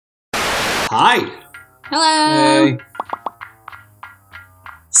Hi. Hello. Hey.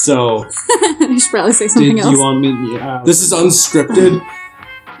 So, You should probably say something Do else. you want me? Yeah. this is unscripted.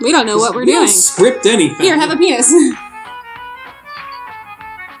 We don't know what we're We don't doing. script anything. Here, have a penis.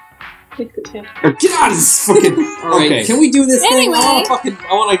 Take the tip. Get out of this fucking... All right. Okay. Can we do this Anyway. thing?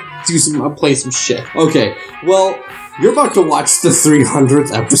 I want to do some. I'll play some shit. Okay, well, you're about to watch the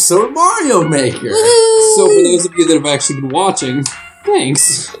 300th episode of Mario Maker. So for those of you that have actually been watching,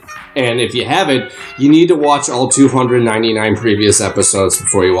 thanks. And if you haven't, you need to watch all 299 previous episodes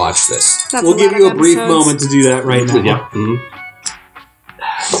before you watch this. That's We'll a give lot you of a brief episodes. moment to do that right now. Yeah. Mhm.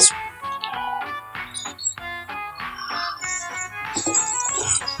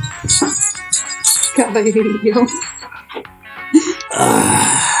 God, I hate you.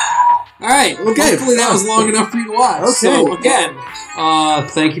 All right. Okay. Hopefully that was long enough for you to watch. Okay. So again,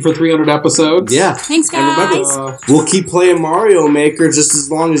 thank you for 300 episodes. Yeah. Thanks, And guys. remember, we'll keep playing Mario Maker just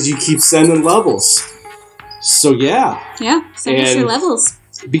as long as you keep sending levels. So yeah, Yeah, send us your And- levels.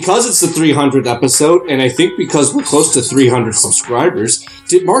 because it's the 300th episode, and I think because we're close to 300 subscribers.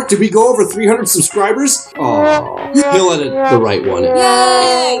 Did we go over 300 subscribers? Oh, he'll edit the right one.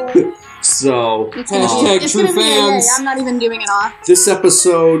 Yay! So, It's gonna Hashtag be, it's true gonna be a yay. fans. I'm not even doing it all. this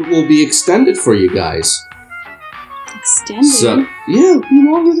episode will be extended for you guys. Extended? So, yeah, be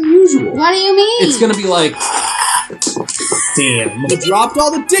longer than usual. What do you mean? It's gonna be like. Damn. You dropped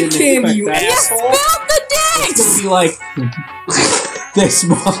all the dick Didn't candy, expect you that. asshole! Spilled the It's dicks! gonna be like this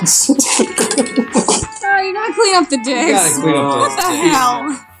month. Oh, you gotta clean up the dicks. gotta clean up What those the dicks.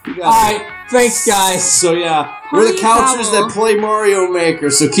 hell? Alright, thanks guys. So yeah, we're the Holy couchers fowl. that play Mario Maker,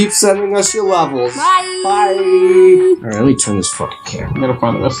 so keep sending us your levels. Bye! Bye! Alright, let me turn this fucking camera. I'm gonna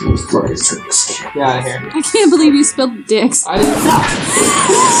find the rest of these Let me cards. turn this camera. Get out of here. I can't believe you spilled dicks. I didn't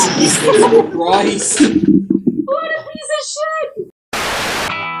know. Christ. What a piece of shit!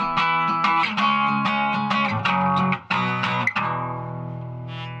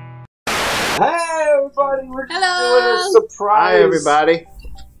 Hey everybody, we're just Hello. doing a surprise Hi, everybody.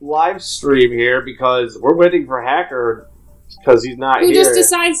 live stream here because we're waiting for Hacker because he's not Who here. just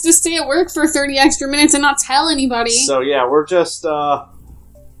decides to stay at work for 30 extra minutes and not tell anybody? So yeah, we're just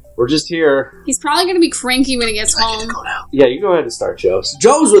here. He's probably gonna be cranky when he gets home. Yeah, you go ahead and start, Joe.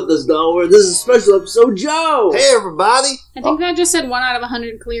 Joe's with us though. This is a special episode, Joe. Hey, everybody. I think that just said 1 out of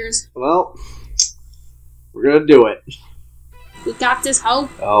 100 clears. Well, we're gonna do it. We got this hope.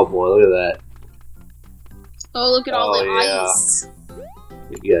 Oh boy, look at that. Oh, look at all Oh, the yeah. ice.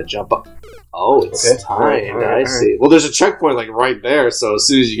 You gotta jump up. Oh, it's Okay. timed. All right, I see. Well, there's a checkpoint like right there, so as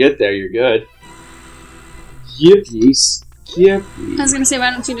soon as you get there, you're good. Yippies. I was gonna say,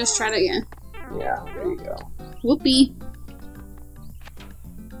 why don't you just try it again? Yeah, there you go. Whoopee.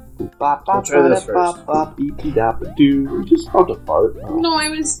 I'll try this first. Just found a fart. No, I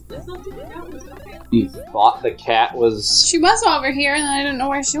was. You thought the cat was... She was over here, and I didn't know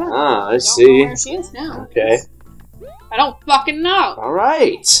where she went. Ah, I I don't see. know where she is now. Okay. I don't fucking know.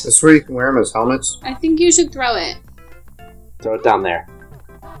 Alright. This is where you can wear them as helmets. I think you should throw it, Throw it down there.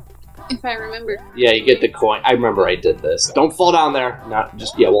 if I remember. Yeah, you get the coin. I remember I did this. Don't fall down there. Not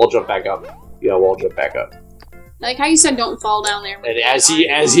just... Yeah, wall jump back up. Yeah, wall jump back up. Like how you said, don't fall down there. And as he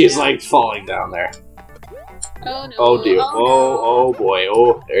is like falling down there. Oh no. Oh dear. Oh, Oh, no. oh boy.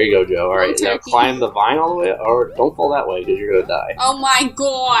 Oh, there you go, Joe. All right, now turkey. climb the vine all the way, or don't fall that way because you're gonna die. Oh my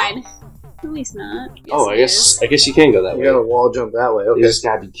god. At least not. Yes, Oh, I it is. guess you can go that You way. gotta wall jump that way. You Okay. just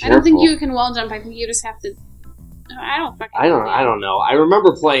gotta be I careful. don't think you can wall jump. I think you just have to. I don't fucking. I don't know. I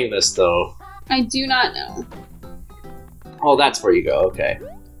remember playing this though. I do not know. Oh, that's where you go. Okay.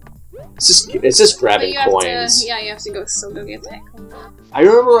 It's just But grabbing you have coins. to. Yeah, you have to go. Still go get that coin. I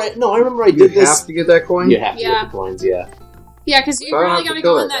remember. I You did this. have to get that coin? You have to Yeah. get the coins. Yeah. Yeah, because you So I don't really have to gotta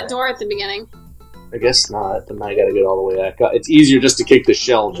kill go in that that guy. door at the beginning, I guess not. Then I gotta get all the way back up. It's easier just to kick the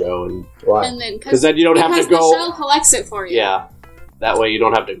shell, Joe, and Why? and then because then you don't have to because go. the shell collects it for you. Yeah. That way you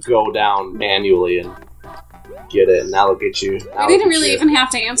don't have to go down manually and get it. And that'll get you. I didn't really even have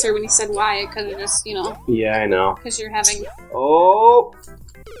to answer when you said why. It could have just, Yeah, I know. because you're having. Oh.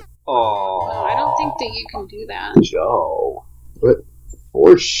 Oh, Oh. I don't think that you can do that. Joe. What?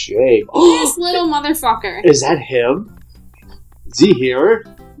 For shame. This little motherfucker. Is that him? Is he here?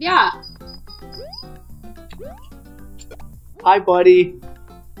 Yeah. Hi, buddy.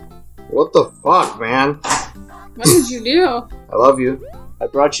 What the fuck, man? What did you do? I love you. I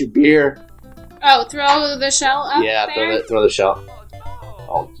brought you beer. Oh, throw the shell up Yeah, there? throw the shell.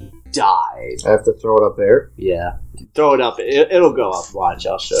 Oh, he died. I have to throw it up there. Yeah. Throw it up. It'll go up. Watch,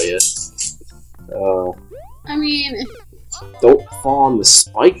 I'll show you. I mean, Don't fall on the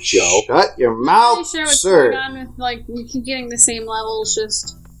spike, Joe. Shut your I'm mouth, not sure what's sir. going on with, like, you keep getting the same levels,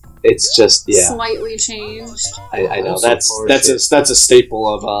 just... It's just slightly changed. I know That's that's a staple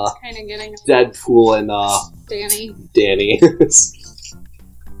of Kind of getting Deadpool and Danny.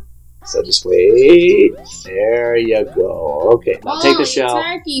 So just wait. There you go. Okay, now take the shell.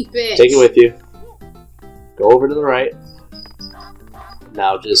 Turkey bitch. Take it with you. Go over to the right.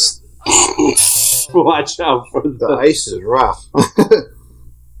 Now just watch out for The ice is rough.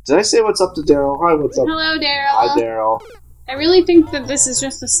 Did I say what's up to Daryl? Hi, what's up? Hello, Daryl. Hi, Daryl. I really think that this is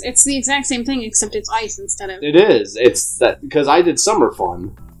just it's the exact same thing except it's ice instead of. It is. It's that because I did summer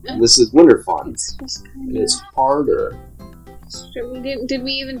fun. This is winter fun. It's just kind And of. it's harder. Did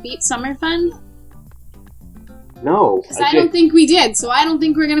we even beat Summer Fun? No, Because I don't think we did, so I don't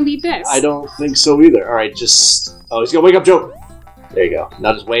think we're gonna beat this. I don't think so either. All right, just he's gonna wake up, Joe. There you go.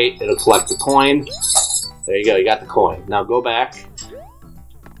 Now just wait. It'll collect the coin. There you go. You got the coin. Now go back.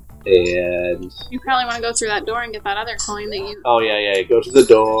 And You probably want to go through that door and get that other coin that you. oh yeah. Go to the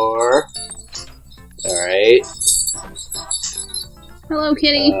door. All right. Hello,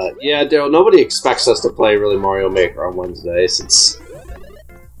 kitty. Yeah, Daryl. Nobody expects us to play really Mario Maker on Wednesdays. It's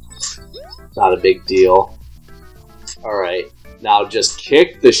not a big deal. All right. Now just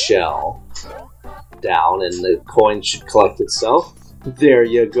kick the shell down, and the coin should collect itself. There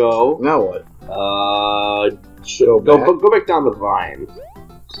you go. Now what? Go back down the vine,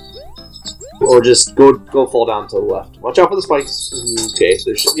 or just go fall down to the left. Watch out for the spikes. Okay,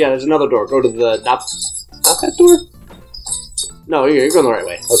 there's another door. Go to the not that door. No, you're going the right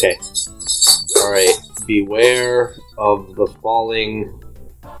way. Okay. All right. Beware of the falling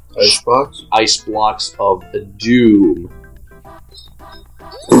ice blocks of doom.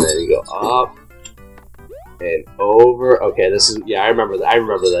 And there you go. Up and over. Okay, this is I remember that. I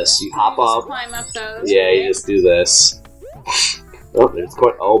remember this. You hop up. Climb up those. Yeah, you just do this. Oh, there's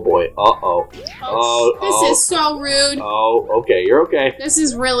quite. Oh boy. This is so rude. Oh, okay. You're okay. This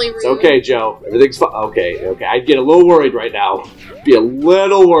is really rude. It's okay, Joe. Everything's fine. Okay. I'd get a little worried right now. Be a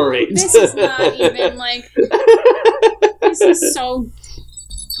little worried. This is not even like. This is so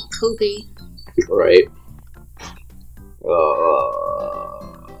poopy. Right.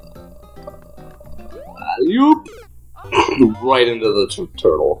 Yoop. Right into the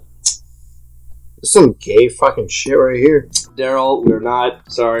turtle. Some gay fucking shit right here. Daryl, we're not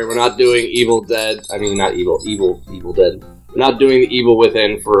doing Evil Dead. I mean, not Evil Dead. We're not doing the Evil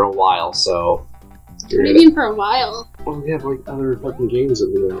Within for a while, so. What do you mean for a while? Well, we have like other fucking games that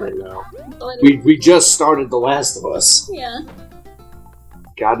we're doing right now. But- We just started The Last of Us. Yeah.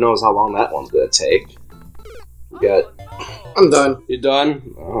 God knows how long that one's gonna take. I'm done. You done?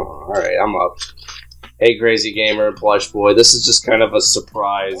 Oh, alright, I'm up. Hey, Crazy Gamer, Plush Boy. This is just kind of a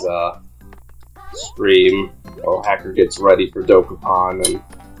surprise, stream. Oh, Hacker gets ready for Dokapon, and...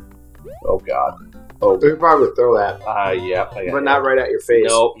 Oh, God. Oh, We could probably throw that, yeah. but not right at your face.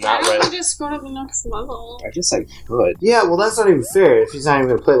 Nope, Why not don't right. we just go to the next level? I guess I could. Yeah, well, that's not even fair if he's not even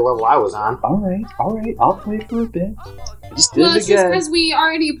going to play the level I was on. Alright. I'll play for a bit. I just did Well, it it's just again. because we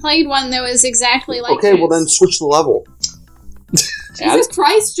already played one that was exactly like Okay, well then this. switch the level. Jesus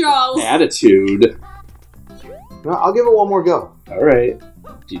Christ, Joe! Attitude. No, I'll give it one more go. Alright.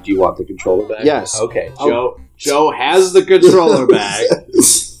 Did you want the controller back? Yes. Okay, Joe has the controller back.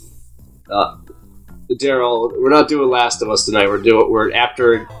 Daryl, we're not doing Last of Us tonight. We're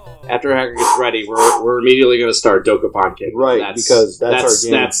after Hacker gets ready. We're immediately going to start Dokapon King. Right, because that's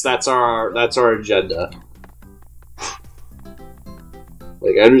our game. That's our agenda.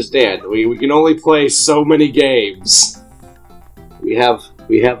 Like, I understand. We can only play so many games. We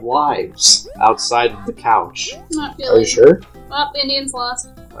have lives outside of the couch. Not Are you really. sure? Oh, Indians lost.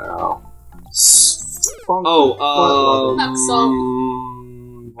 Wow. Axel.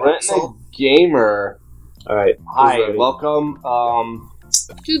 Retina Gamer. Alright. Hi, welcome.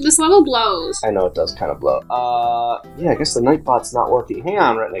 Dude, this level blows. I know it does kind of blow. Yeah, I guess the Nightbot's not working. Hang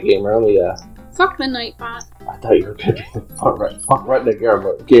on, Retina Gamer. Let me, Fuck the Nightbot. I thought you were gonna be fuck Retina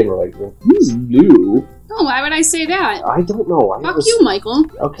Gamer like, who's new? Oh, why would I say that? I don't know. Fuck you, Michael.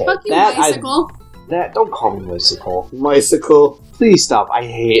 Okay. Fuck you, that bicycle. don't call me Bicycle. Bicycle. Please stop. I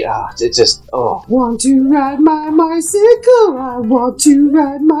hate, it just, Want to ride my bicycle. I want to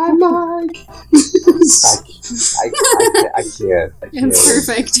ride my bike. I can't. It's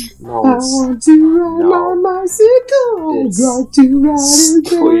perfect. No, I it's, want to ride no. my bicycle. It's- I'd like to ride it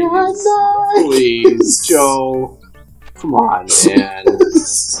day and night. please, Joe. Come on, man.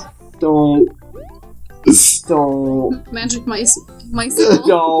 Don't. Magic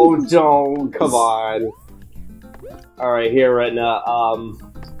bicycle. Don't. Come on. Alright, here, right now.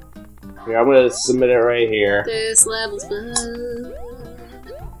 Here, I'm gonna submit it right here. This level's blood.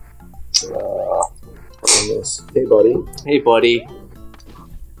 Hey, buddy. Hey, buddy.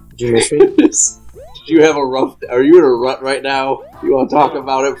 Did you miss me? Did you have a rough... Are you in a rut right now? You want to talk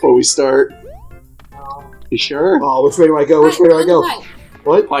about it before we start? You sure? Oh, which way do I go? Which way do I go?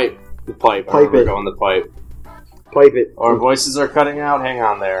 What? Pipe. The pipe. I Pipe remember it. going the pipe. Pipe it. Our voices are cutting out. Hang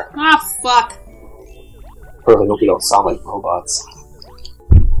on there. Ah, fuck. Really hope we don't sound like robots.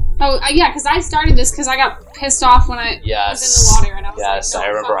 Oh, yeah, because I started this because I got pissed off when I was in the water, and I was Yes, like, no, I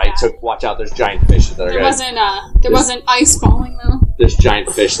remember. fuck I that. took... Watch out, there's giant fish that are There wasn't ice falling, though. There's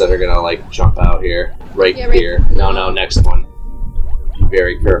giant fish that are gonna, like, jump out here. Right Yeah, right. here. No, next one. Be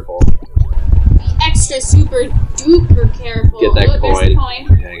very careful. Be extra super duper careful. Get that There's coin. the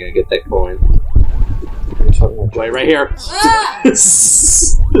coin. Yeah, I gotta get that coin. Right here. Ah! Yeah,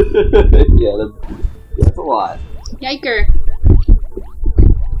 that's a lot. Yiker.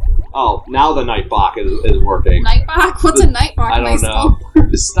 Oh, now the Nightbot is working. Nightbot? What's a Nightbot? I don't know.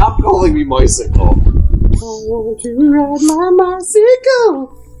 Stop calling me Bicycle. I want to ride my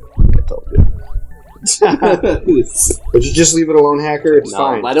bicycle. I told you. Would you just leave it alone, hacker? It's No,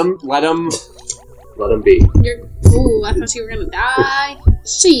 fine. let him be. Ooh, I thought you were gonna die.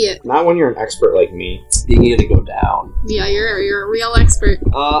 Shit. Not when you're an expert like me. You need to go down. Yeah, you're a real expert.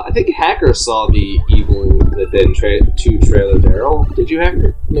 I think Hacker saw the Evil Within 2 trailer, Daryl. Did you,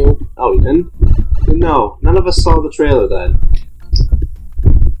 Hacker? Nope. Oh, you didn't? No, none of us saw the trailer then.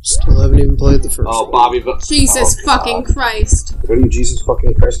 Still haven't even played the first Oh, one. Bobby. Jesus Oh, fucking God. Christ. What are you Jesus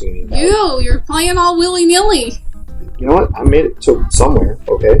fucking Christing me about? You're playing all willy-nilly. You know what? I made it to somewhere,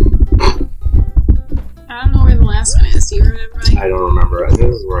 okay? I don't know where the last one is. Do you remember? I don't remember. This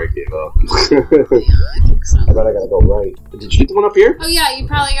is where I gave up. Yeah, I think so. I bet I gotta go right. Did you get the one up here? Oh yeah, you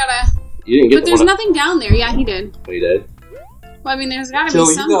probably gotta... You didn't get But the there's one up. nothing down there. Yeah, he did. Oh, you did? Well, I mean, there's gotta Joe, be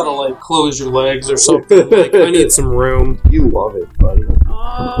you something. gotta, like, close your legs or something. Like, I need some room. You love it, buddy.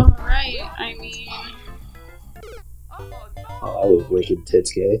 Oh, right. I mean... Oh, I was wicked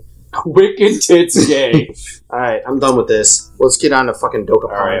tits gay. Wicked tits gay. Alright, I'm done with this. Let's get on to fucking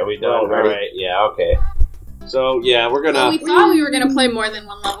Dokapon. Alright, we done. Ready? Alright, yeah, okay. So, yeah, we're Well, gonna... we thought we were gonna play more than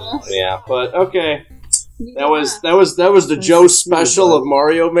one level. Yeah, but okay. That was the Joe special of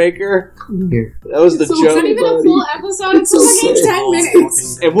Mario Maker. Here. That was the So Joe. it's not even a full episode. It's like 10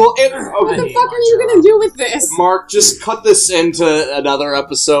 minutes. And we'll, What the fuck are you gonna do with this? Mark, just cut this into another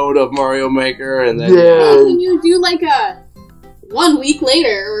episode of Mario Maker, and then Well, can you do like a 1 week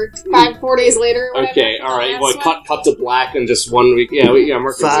later or 4 days later? Or whatever okay, the all right. last Well, one? cut to black in just 1 week. Yeah,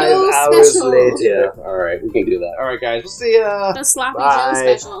 Mark. can 5 do Joe hours special. later. that. Yeah, all right, we can do that. All right, guys, we'll see ya. The Sloppy Joe Bye.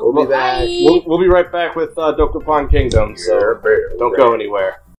 special. We'll be back. Bye. We'll be right back with Dokapon Kingdom. So don't go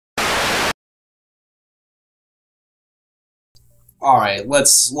anywhere. All right,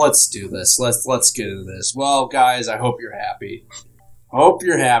 let's do this. Let's get into this. Well, guys, I hope you're happy.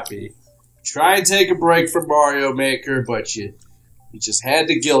 Try and take a break from Mario Maker, but you just had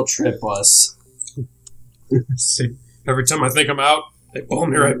to guilt trip us. See, every time I think I'm out, they pull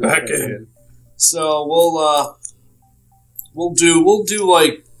me right back in. So we'll do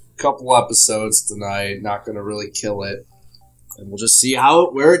like a couple episodes tonight. Not gonna really kill it, and we'll just see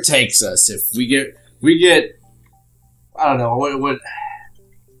where it takes us. If we get I don't know what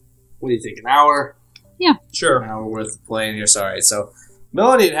do you think? An hour? Sure. An hour worth of playing here. Sorry. So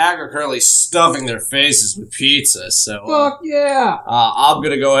Melanie and Hack are currently stuffing their faces with pizza. So Fuck yeah! I'm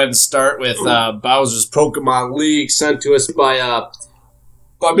gonna go ahead and start with Bowser's Pokemon League sent to us by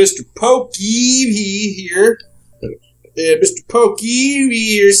Mr. Pokey here. Mr. Pokey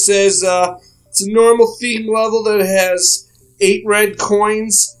here says it's a normal theme level that has 8 red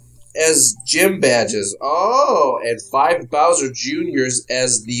coins as gym badges. Oh, and 5 Bowser Juniors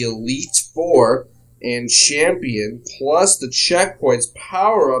as the Elite Four and Champion, plus the checkpoints,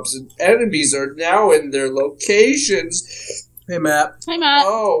 power-ups, and enemies are now in their locations. Hey, Matt. Hi, Matt.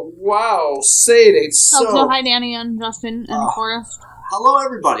 Oh, wow. Say it ain't so. Also, hi, Danny and Justin and Forrest. Hello,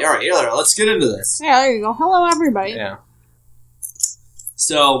 everybody. All right, here, let's get into this. Yeah, there you go. Hello, everybody. Yeah.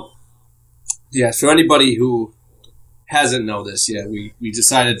 So, yeah, for anybody who hasn't known this yet, we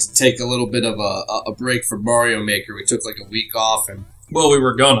decided to take a little bit of a break from Mario Maker. We took like a week off, and Well, we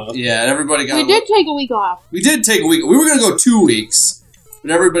were gonna. yeah, everybody got. We did take a week off. We did take a week. We were gonna go 2 weeks,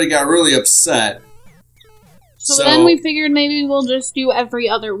 but everybody got really upset. So then we figured maybe we'll just do every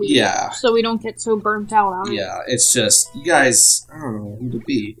other week. Yeah. So we don't get so burnt out on it. Yeah, it's just you guys. I don't know who to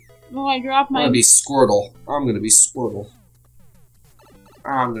be. Oh, I dropped I'm my... gonna be Squirtle. I'm gonna be Squirtle.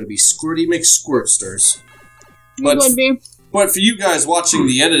 I'm gonna be Squirty McSquirtsters. You would be. But for you guys watching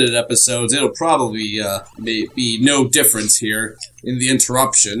the edited episodes, it'll probably be no difference here in the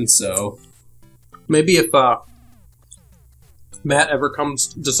interruption. So Maybe if Matt ever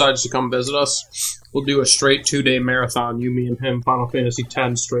decides to come visit us, we'll do a straight 2-day marathon. You, me, and him. Final Fantasy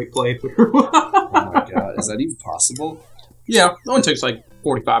X straight playthrough. Oh my god, is that even possible? Yeah, it only takes like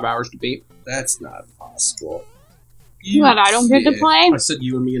 45 hours to beat. That's not possible. What, I don't get to play? I said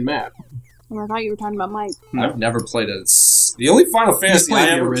you and me and Matt. Oh, I thought you were talking about Mike. I've never played it. The only Final Fantasy played I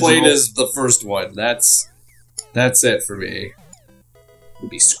the ever original. played is the first one. That's it for me. It'll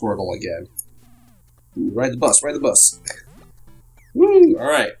be Squirtle again. Ooh, ride the bus, ride the bus. Woo!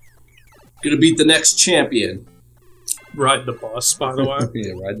 Alright. Gonna beat the next champion. Ride the bus, by the way.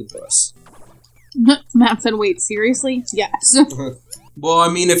 Yeah, ride the bus. Matt said, wait, seriously? Yes. Well, I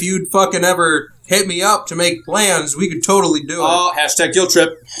mean, if you'd fucking ever hit me up to make plans, we could totally do it. Oh, hashtag guilt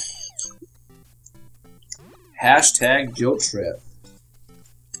trip. Hashtag guilt trip.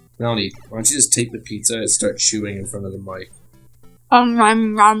 Melanie, why don't you just take the pizza and start chewing in front of the mic? Oh,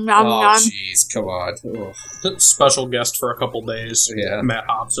 jeez, come on. Ugh. Special guest for a couple days. Yeah. Matt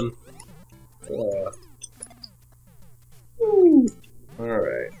Hobson.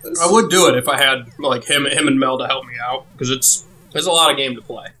 Alright. I would do it if I had like him and Mel to help me out, because there's a lot of game to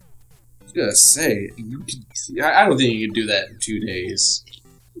play. I was gonna say, I don't think you could do that in 2 days.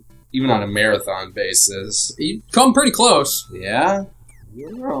 Even on a marathon basis. You come pretty close. Yeah? I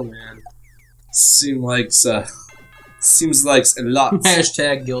don't know, man. Seems like a lot.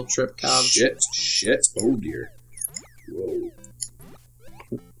 Hashtag guilt trip, Cobb. Shit. Oh dear. Whoa.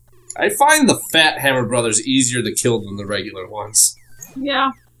 I find the Fat Hammer Brothers easier to kill than the regular ones.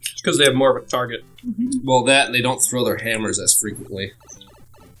 Yeah. It's because they have more of a target. Well, that and they don't throw their hammers as frequently.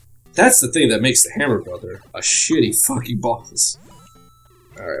 That's the thing that makes the Hammer Brother a shitty fucking boss.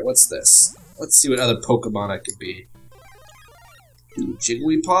 Alright, what's this? Let's see what other Pokemon I could be. Ooh,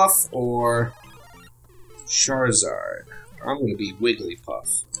 Jigglypuff or Charizard? I'm gonna be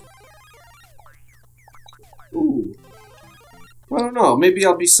Wigglypuff. Ooh. I don't know, maybe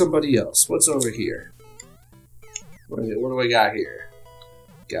I'll be somebody else. What's over here? What do I got here?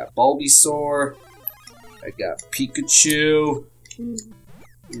 Got Bulbasaur. I got Pikachu.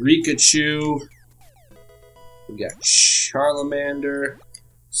 Rikachu. We got Charmander.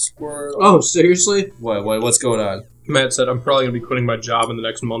 Squirtle. Oh, seriously? What's going on? Matt said I'm probably going to be quitting my job in the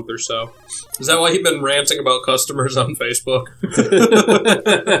next month or so. Is that why you've been ranting about customers on Facebook?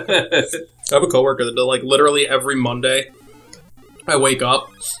 I have a coworker that like literally every Monday I wake up,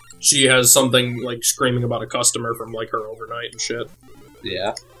 she has something like screaming about a customer from like her overnight and shit.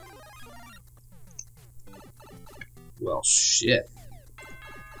 Yeah. Well, shit.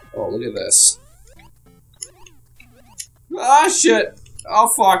 Oh, look at this. Ah, shit. Oh,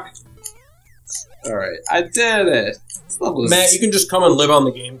 fuck. Alright, I did it. Matt, you can just come and live on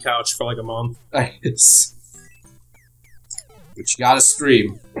the game couch for like a month. Nice. But you gotta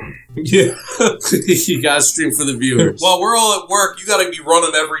stream. Yeah. You gotta stream for the viewers. While we're all at work, you gotta be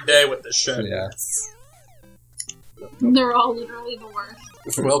running every day with this shit. Yeah. They're all literally the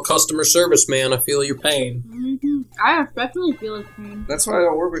worst. Well, customer service, man, I feel your pain. Mm-hmm. I especially feel his pain. That's why I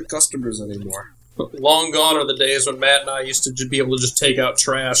don't work with customers anymore. Long gone are the days when Matt and I used to just be able to just take out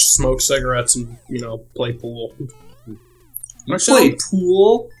trash, smoke cigarettes, and, play pool. You play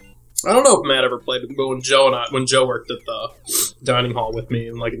pool? I don't know if Matt ever played, but when Joe worked at the dining hall with me,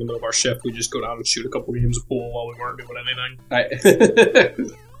 and like in the middle of our shift, we'd just go down and shoot a couple games of pool while we weren't doing anything.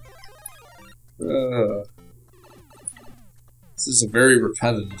 This is a very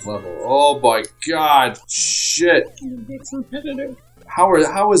repetitive level. Oh my god, shit! It's repetitive.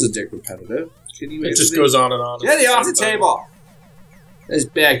 How is a dick repetitive? It just goes on and on. Get it off the table! That's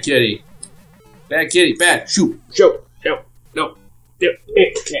bad kitty. Bad kitty, bad. Shoot. No.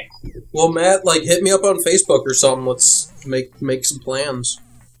 Well, Matt, hit me up on Facebook or something. Let's make some plans.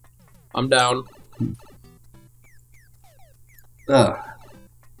 I'm down.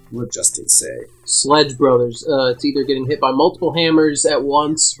 What Justin say? Sledge Brothers. It's either getting hit by multiple hammers at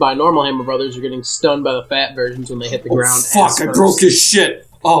once by normal Hammer Brothers or getting stunned by the fat versions when they hit the ground. Fuck, I broke his shit!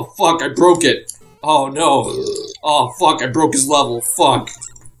 Oh, fuck, I broke it! Oh, no. Oh, fuck, I broke his level. Fuck.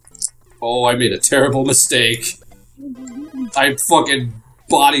 Oh, I made a terrible mistake. I fucking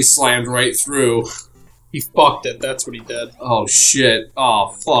body slammed right through. He fucked it, that's what he did. Oh, shit. Oh,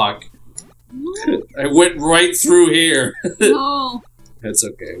 fuck. I went right through here. No. That's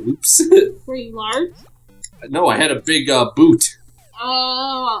okay. Oops. Were you large? No, I had a big boot.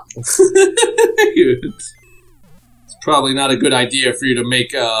 Oh. It's probably not a good idea for you to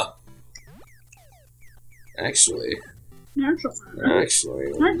make Actually, when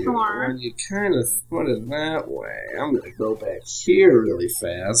you kind of put it that way, I'm gonna go back here really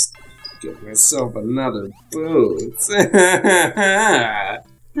fast. Get myself another boot.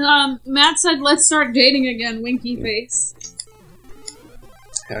 Matt said, let's start dating again, winky face.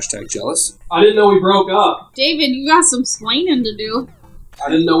 Hashtag jealous. I didn't know we broke up. David, you got some splaining to do. I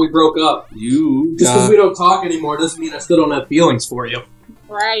didn't know we broke up. You Just because we don't talk anymore doesn't mean I still don't have feelings for you.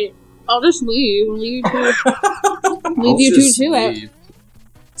 Right. I'll just leave. Leave you two to it.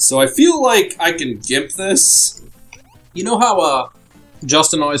 So I feel like I can gimp this. You know how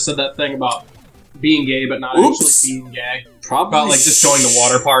Justin always said that thing about being gay but not Oops. actually being gay? Probably About like just going to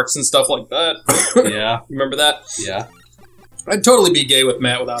water parks and stuff like that. Yeah, Remember that? yeah. I'd totally be gay with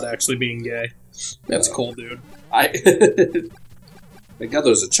Matt without actually being gay. That's cool, dude. I Thank God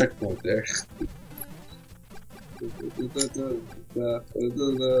there's a checkpoint there.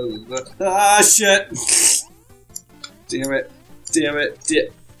 Ah, shit! Damn it! Damn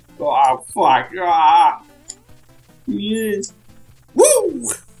it! Oh, fuck! Ah! Yes! Woo!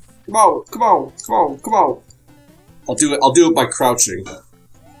 Come on! Come on! Come on! Come on! I'll do it. I'll do it by crouching.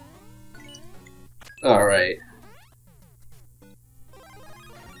 All right.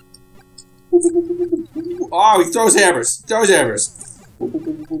 Oh, he throws hammers. Throws hammers. Boom, boom,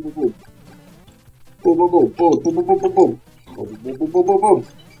 boom, boom, boom, boom. Boom, boom, boom, boom, boom, boom, boom, boom, boom. Boom, boom, boom, boom, boom, boom.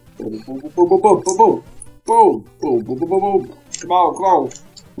 Boom, boom, boom, boom, boom, boom, boom. Boom, boom, boom, boom, boom, boom. Come on, come on.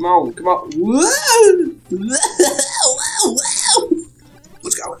 Come on, come on. Whoa! Whoa, whoa.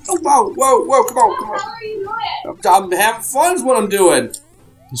 Let's go. Whoa, whoa, whoa, come on, come on. How are you doing? I'm having fun is what I'm doing.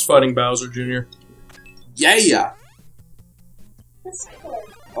 He's fighting Bowser Jr. Yeah.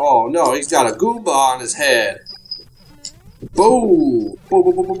 Oh no, he's got a Goomba on his head. Boom! Boom,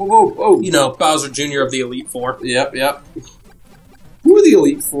 boom, boom, boom, boom, boom, boom. You know, Bowser Jr. of the Elite Four. Yep. Who are the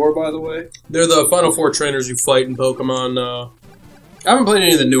Elite Four, by the way? They're the Final Four trainers you fight in Pokemon. I haven't played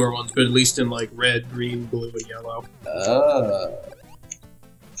any of the newer ones, but at least in like red, green, blue, and yellow.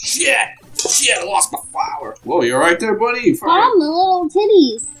 Shit! I lost my flower. Whoa, you alright there, buddy? Mom, the little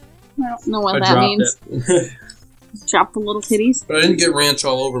titties. I don't know what I that dropped means. it. Drop the little titties. But I didn't get ranch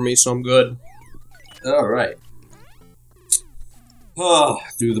all over me, so I'm good. Alright.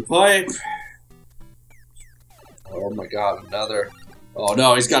 Through the pipe. Oh my god, another. Oh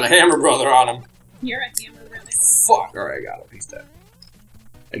no, he's got a hammer brother on him. You're a hammer, brother. Fuck. Alright, I got him. He's dead.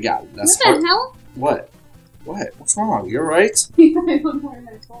 I got him. That's What the hell? What? What's wrong? You're right. I don't know where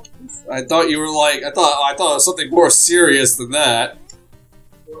my phone is. I thought you were like. I thought it was something more serious than that.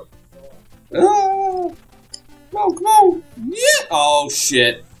 Ah! Come on! Yeah! Oh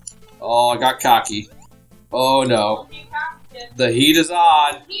shit! Oh, I got cocky. Oh no! The heat is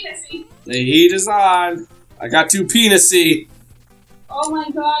on. The heat is on. I got too penisy. Oh my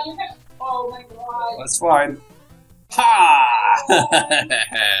god! Oh my god! That's fine. Ha!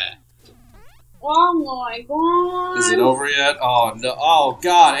 Oh my god! Is it over yet? Oh no! Oh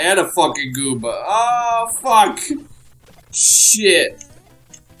god! And a fucking Goomba! Oh fuck! Shit!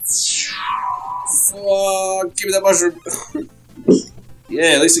 Fuck! Give me that mushroom!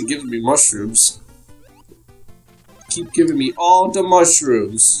 Yeah, at least it gives me mushrooms. Keep giving me all the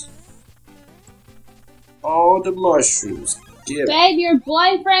mushrooms. All the mushrooms. Give it. Babe, your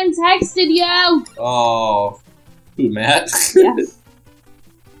boyfriend texted you! Oh. Who, Matt? Yeah.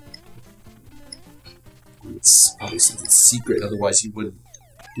 It's probably something secret, otherwise he would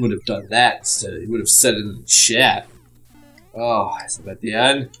have done that instead. He would have said it in the chat. Oh, is it at the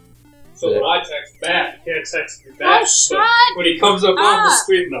end? So when I text Matt, you can't text me Oh, back. shut when he comes up on the up.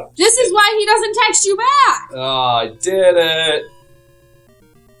 screen, no. This is why he doesn't text you back! Oh, I did it!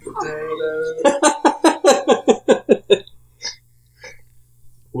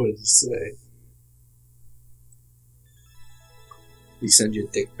 What did he say? He send you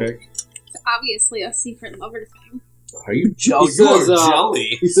a dick pic? It's obviously a secret lover thing. Are you jelly? He You are says,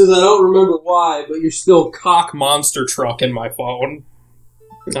 jelly. He says, I don't remember why, but you're still cock monster truck in my phone.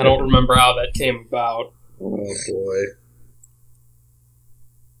 I don't remember how that came about. Oh boy.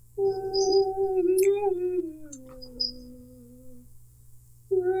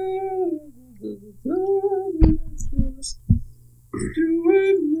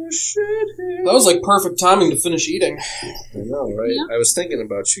 That was like perfect timing to finish eating. I know, right? Yeah. I was thinking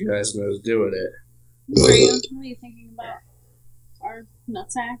about you guys when I was doing it. What are you thinking about? Our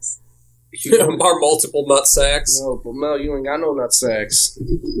nutsacks? Our multiple nut sacks. No, but Mel, you ain't got no nut sacks. I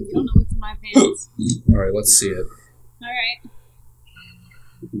don't know what's in my pants. Alright, let's see it. Alright.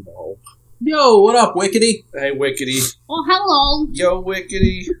 No. Yo, what up, Wickety? Hey, Wickety. Well, hello. Yo,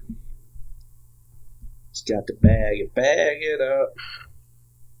 Wickety. Just got to bag it up.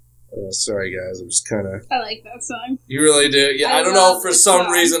 Sorry, guys. I'm just kind of... I like that song. You really do? Yeah, I don't know. love For this some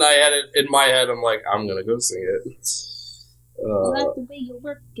song. reason, I had it in my head. I'm like, I'm going to go sing it. I like the way you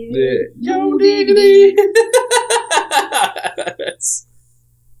work it. Yo, diggity!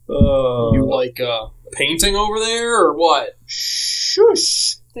 You like painting over there, or what? Shh.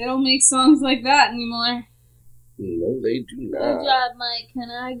 Shush. They don't make songs like that anymore. No, they do Good not. job, Mike. Can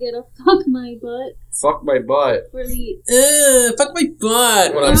I get a fuck my butt Fuck my butt. for the... Fuck my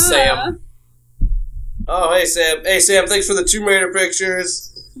butt. What up, Sam? Oh, hey, Sam. Hey, Sam, thanks for the Tomb Raider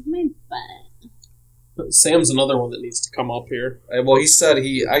pictures. Fuck my butt. Sam's another one that needs to come up here. Well, he said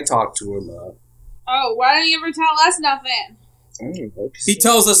I talked to him. Oh, why don't you ever tell us nothing? I don't know. He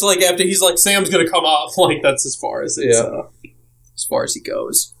tells us like after he's like Sam's gonna come up. Like that's as far as it's, as far as he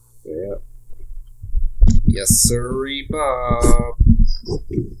goes. Yeah. Yes, sirree, Bob.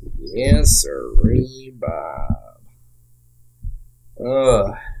 Yes, sirree, Bob.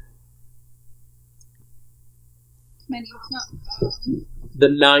 Maybe it's not. The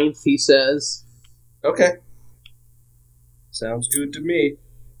 9th, he says. Okay. Sounds good to me.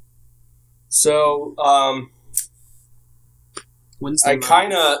 So, When's I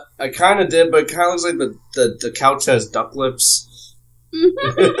kind of did, but it kind of looks like the couch has duck lips.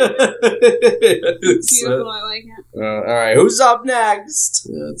 Beautiful, I like it. All right, who's up next?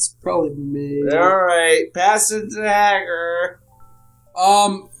 That's probably me. All right, pass it to Hacker.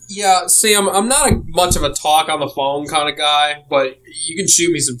 Yeah, Sam, I'm not much of a talk on the phone kind of guy, but you can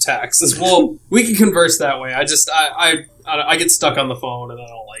shoot me some texts as well. We can converse that way. I get stuck on the phone and I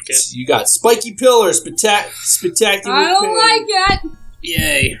don't like it. You got spiky pillars, spectacular. I don't like it.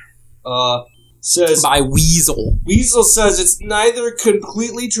 Yay. Says By Weasel. Weasel says it's neither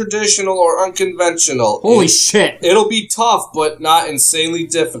completely traditional or unconventional. Holy shit. It'll be tough, but not insanely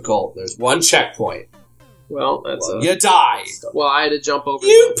difficult. There's one checkpoint. Well, that's You die. Well, I had to jump over.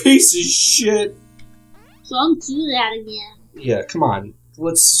 You piece of shit. Don't do that again. Yeah, come on.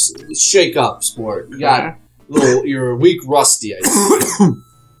 Let's shake up, sport. You got you're weak rusty, I think.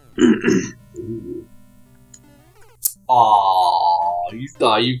 Aw, you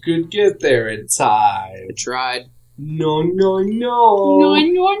thought you could get there in time. I tried. No. No.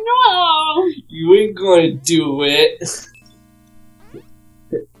 You ain't gonna do it.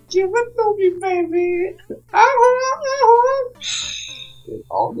 Give it to me, baby. And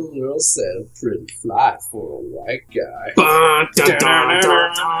all the girls said, pretty fly for a white guy.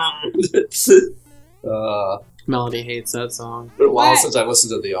 Melanie hates that song. Been a while What? since I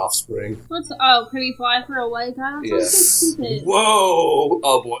listened to The Offspring. What's pretty fly for a white guy? That's so stupid. Whoa!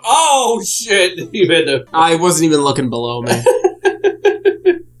 Oh boy! Oh shit! You had to. I wasn't even looking below me.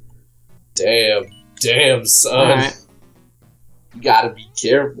 Damn, son. Alright. You gotta be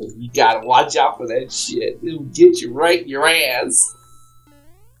careful. You gotta watch out for that shit. It'll get you right in your ass.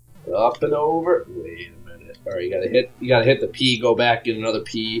 Up and over. Wait a minute. Alright, you gotta hit the P, go back, get another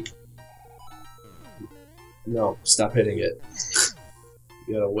P. No, stop hitting it.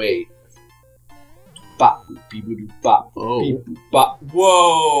 You gotta wait. Bop, beep, boop, bop, Oh. beep, boop, bop.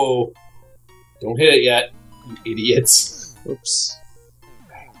 Whoa! Don't hit it yet, you idiots. Oops.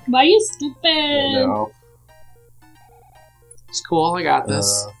 Why you stupid? No. It's cool, I got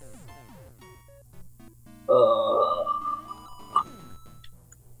this.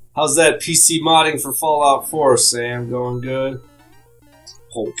 How's that PC modding for Fallout 4, Sam? Going good?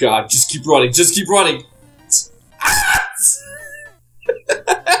 Oh god, just keep running,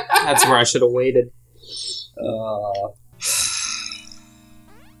 That's where I should have waited.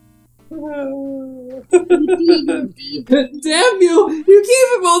 Damn you! You gave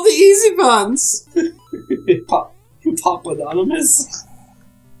him all the easy ones! Pop Anonymous?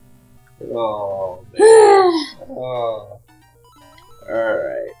 Oh, man. Oh.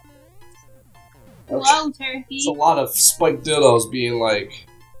 Alright. Hello, turkey. It's a lot of spiked dildos being like,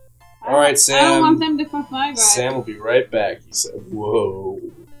 alright, Sam. I don't want them to fuck my guy. Sam will be right back. He said, whoa.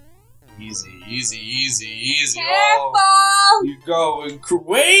 Easy. Careful! Oh, you going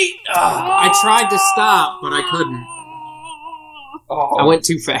wait! I tried to stop, but I couldn't. Oh, I went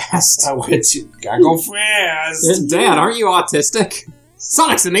too fast. Gotta go fast. Dad, aren't you autistic?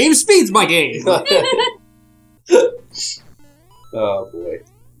 Sonic's the name, speed's my game! Oh boy.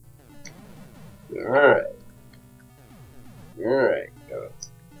 Alright.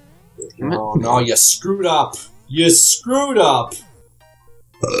 No, you screwed up.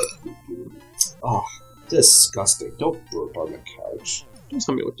 Oh, disgusting. Don't burp on the couch. Don't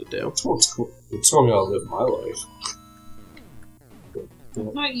tell me what to do. Don't tell me how to live my life. I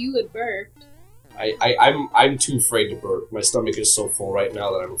thought you would burp. I'm too afraid to burp. My stomach is so full right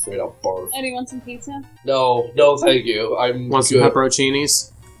now that I'm afraid I'll barf. Eddie, want some pizza? No, thank you. I'm Want some good.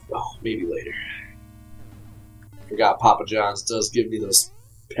 pepperoncinis? Oh, maybe later. Forgot Papa John's does give me those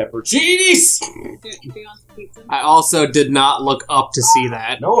pepperoncinis. Do you want some pizza? I also did not look up to see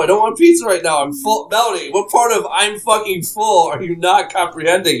that. No, I don't want pizza right now. I'm full. Melanie, what part of I'm fucking full are you not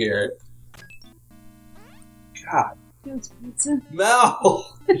comprehending here? God It's pizza.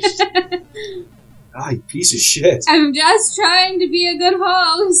 Mel! Ah, you piece of shit. I'm just trying to be a good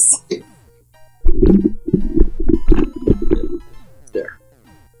host. There.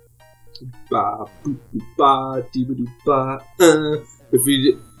 Ba, boop, boop, ba, dee, ba, doo, ba. If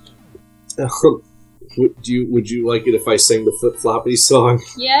you would you like it if I sang the Flip Floppity song?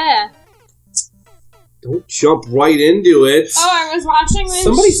 Yeah. Don't jump right into it. Oh, I was watching this.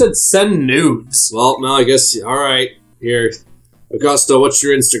 Somebody said send nudes. Well, no, I guess. All right, here, Augusta. What's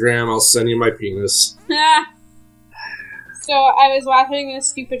your Instagram? I'll send you my penis. So I was watching this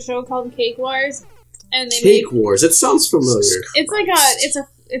stupid show called Cake Wars, and they Cake Wars. It sounds familiar.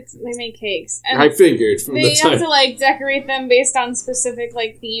 they make cakes, and I figured from they the have time. to like decorate them based on specific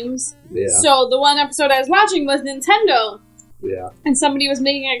like themes. Yeah, So the one episode I was watching was Nintendo, yeah. and somebody was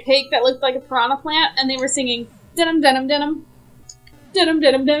making a cake that looked like a piranha plant, and they were singing "Denim, denim, denim, denim,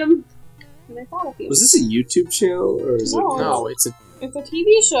 denim, denim." And I thought of you. Was this a YouTube channel or is No. it? No, it's It's a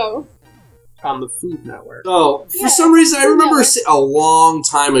TV show. on the Food Network. Oh, Yeah, for some reason, I Food remember Network. a long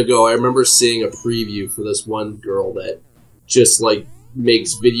time ago. I remember seeing a preview for this one girl that just like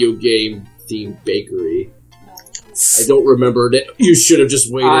makes video game themed bakery. I don't remember it. You should have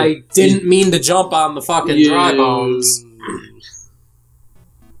just waited. I didn't mean to jump on the fucking dry bones.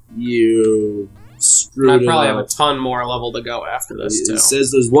 You screwed I it probably up. have a ton more level to go after this, too. It says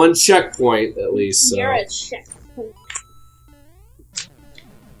there's one checkpoint at least. So. You're a chick.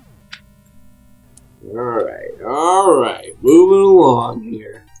 All right, moving along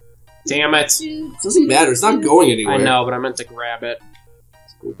here. Damn it. It doesn't matter. It's not going anywhere. I know, but I meant to grab it.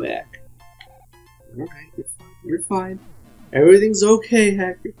 Let's go back. All right, you're fine. Everything's okay,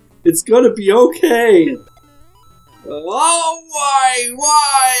 Hacker. It's gonna be okay. Oh,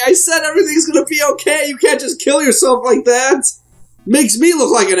 why? I said everything's gonna be okay. You can't just kill yourself like that. Makes me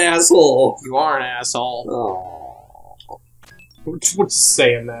look like an asshole. You are an asshole. Oh. What's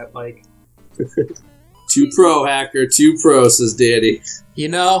saying that, like... Too pro, Hacker. Too pro, says Daddy. You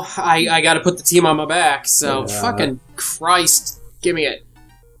know, I gotta put the team on my back, so Yeah. fucking Christ. Give me it.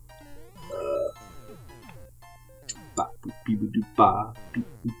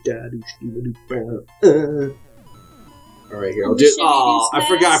 Alright, here. I'll do. Oh, I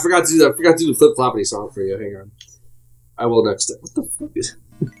forgot to do that. I forgot to do the Flip Floppity song for you. Hang on. I will next time. What the fuck is.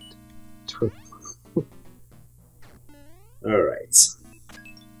 Alright.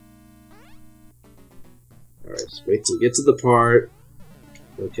 Alright, just wait till we get to the part.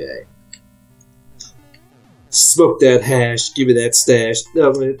 Okay. Smoke that hash, give me that stash,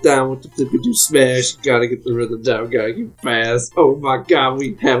 double it down with the flippy-do smash. Gotta get the rhythm down, gotta keep fast. Oh my god,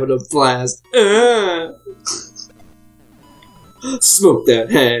 we having a blast. Smoke that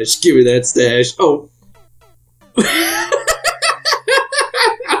hash, give me that stash. Oh.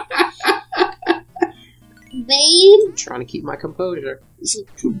 Babe. I'm trying to keep my composure.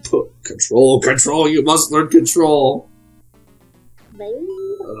 Control, you must learn control. Babe.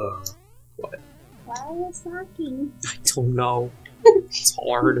 What? Why are you talking? I don't know. It's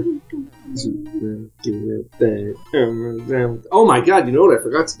hard. Oh my god, you know what I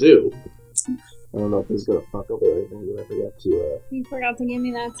forgot to do? I don't know if this is gonna fuck up or anything, but I forgot to, You forgot to give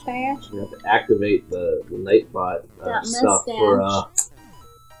me that stash? we have to activate the Nightbot That stuff mustache. for,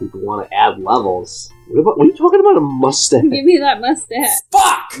 people want to add levels. What are you talking about a mustache? Give me that mustache.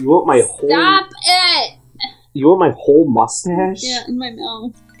 Fuck! You want my whole... Stop it! You want my whole mustache? Yeah, in my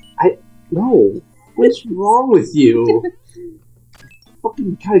mouth. No. What's wrong with you?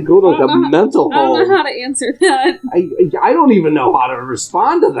 Fucking gotta go to like a mental I don't know home. how to answer that. I don't even know how to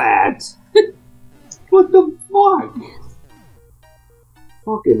respond to that. What the fuck?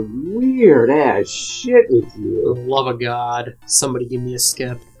 Fucking weird ass shit with For you. the love of God, somebody give me a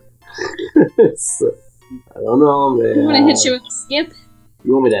skip. I don't know, man. I'm gonna hit you with a skip.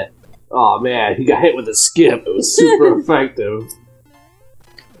 You want me to? Oh man, he got hit with a skip. It was super effective.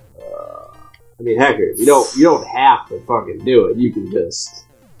 I mean, Hacker, you don't have to fucking do it. You can just.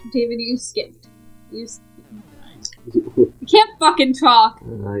 David, you skipped. You can't fucking talk.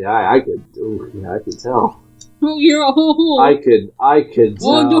 I could. Ooh, yeah, I could tell. Oh, you're a ho ho. I could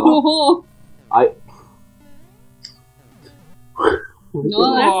Oh, tell. ho ho. I.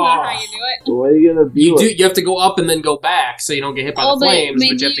 No, that's not how you do it. What are you gonna be? You have to go up and then go back, so you don't get hit by Oh, the but flames.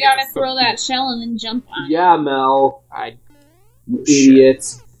 maybe but you have you to gotta get the throw that shell and then jump on it. Yeah, Mel. You Shit.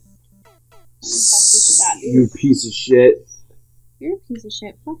 idiot. That's what you You piece of shit. You're a piece of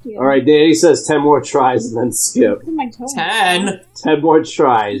shit. Fuck you. Alright, Danny says 10 more tries and then skip. Look at my toes. 10. 10 more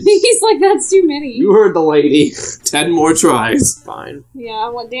tries. He's like, that's too many. You heard the lady. 10 more tries. Fine. Yeah,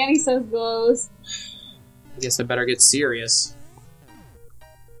 what Danny says goes. I guess I better get serious.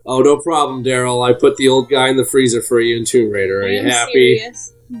 Oh, no problem, Daryl. I put the old guy in the freezer for you in Tomb Raider. Are you I'm happy?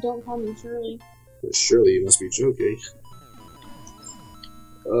 serious. Don't call me Shirley. Surely you must be joking.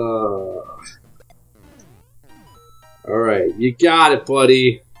 Alright, you got it,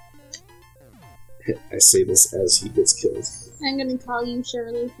 buddy. I say this as he gets killed. I'm gonna call you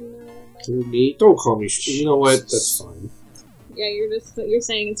Shirley from now on. To me? Don't call me You know what? That's fine. Yeah, you're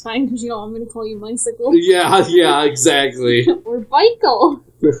saying it's fine because you don't want me to call you Bicycle. Yeah, exactly. Or Bicycle.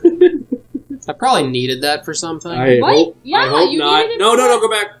 I probably needed that for something. I hope you not. needed it No, for go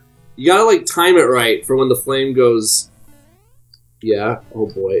back. You gotta, like, time it right for when the flame goes... Yeah, oh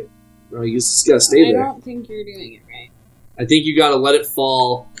boy. No, you just gotta stay I there. don't think you're doing it right. I think you gotta let it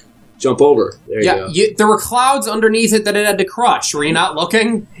fall, jump over. There you go. There were clouds underneath it that it had to crush. Were you not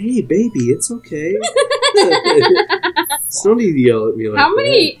looking? Hey, baby, it's okay. It's no need to yell at me like How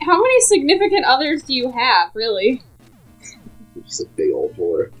many significant others do you have, really? that. Just a big old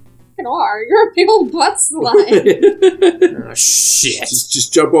whore. You are. You're a big old butt slide. Oh, shit.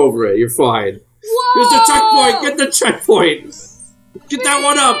 just jump over it. You're fine. Whoa! Here's the checkpoint. Get the checkpoint. Get that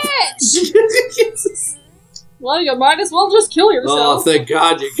one up. Well, you might as well just kill Oh, yourself. thank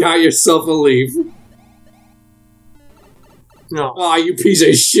God you got yourself a leaf. No. Oh, you piece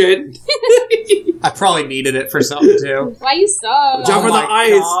of shit. I probably needed it for something, too. Why you suck? Jump for the my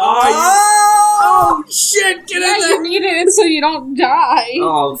ice. God. Oh, shit. Get Yeah, in you there. needed it so you don't die.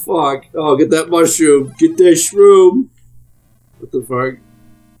 Oh, fuck. Oh, get that mushroom. Get that shroom. What the fuck?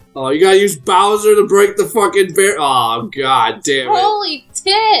 Oh, you gotta use Bowser to break the fucking bear. Oh, God damn it. Holy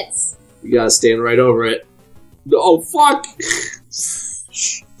tits! You gotta stand right over it. Oh, fuck.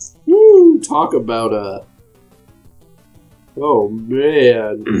 Woo, talk about a... Oh,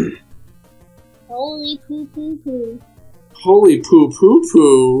 man. Holy poo poo poo. Holy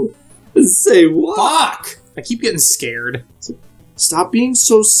poo-poo-poo. Say what? Fuck! I keep getting scared. Stop being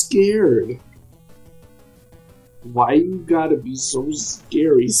so scared. Why you gotta be so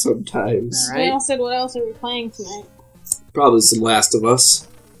scary sometimes? All right. Dale said, what else are we playing tonight? Probably some Last of Us.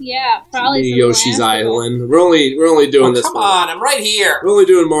 Yeah, probably Maybe some Yoshi's Last of Us. Island. We're only doing this. Come on, I'm right here. We're only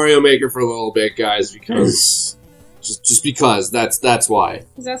doing Mario Maker for a little bit, guys, because just because that's why.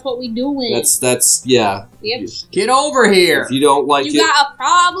 Because that's what we doing. That's yeah. Yep. Get over here. If you don't like You it, got a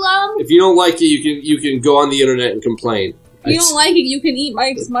problem? if you don't like it, you can go on the internet and complain. If you don't like it, you can eat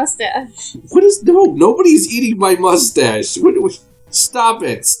Mike's mustache. What is no? Nobody's eating my mustache. Stop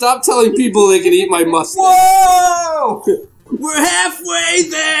it! Stop telling people they can eat my mustache. Whoa! We're halfway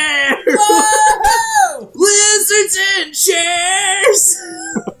there. Whoa! Lizards in chairs.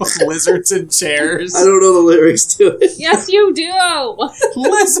 Lizards in chairs. I don't know the lyrics to it. Yes, you do.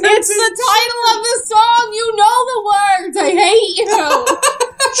 Lizards It's in the title of the song. You know the words. I hate you.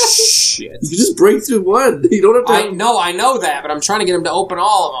 Shit. You can just break through one. You don't have to. I know that, but I'm trying to get him to open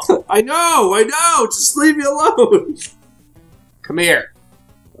all of them. I know. Just leave me alone. Come here.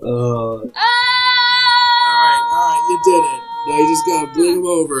 Alright, Ah! you did it. Now you just gotta bring him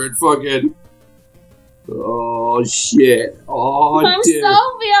over and fucking. Oh shit. Oh, I'm dude. so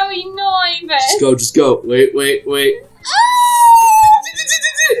very nervous. Just go. Wait.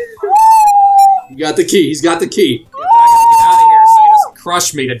 You got the key. He's got the key. Yeah, but I gotta get out of here so he doesn't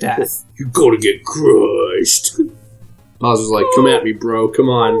crush me to death. You're gonna get crushed. Bowser's like, come at me, bro. Come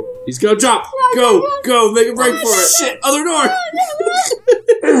on. He's gonna jump. Go. Make a break for it. Shit. Other door.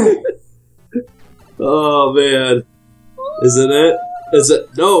 Oh, man. Isn't it? Is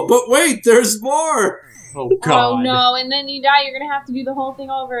it? No, but wait, there's more. Oh, God. Oh no, and then you die, you're gonna have to do the whole thing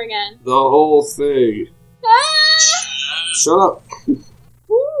over again. The whole thing. Ah! Shut up.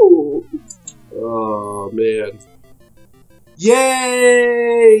 Ooh. Oh, man.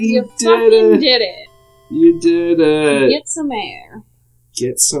 Yay! You did fucking it. did it. You did it. Get some air.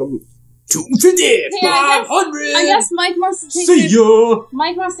 Get some. 250! Hey, I guess- 500! I guess Mike must have See taken it. ya!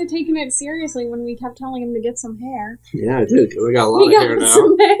 Mike must have taken it seriously when we kept telling him to get some hair. Yeah, I did, because I got a lot We of hair got now.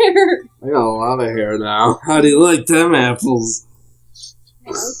 some hair. I got a lot of hair now. How do you like them apples?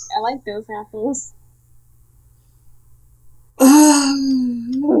 I like those apples. What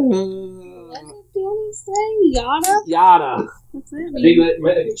did Danny say? Yada? Yada. What's that I mean?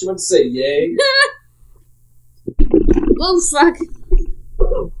 think she meant to say yay. Oh, fuck.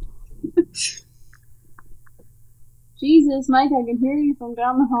 Jesus, Mike, I can hear you from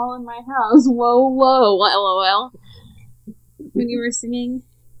down the hall in my house. Whoa, whoa, LOL. When you were singing.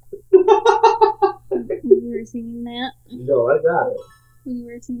 When you were singing that. No, I got it. When you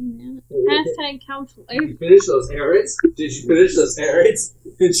were singing that. Hashtag couch life. Did you finish those herrits? Did you finish those herrits?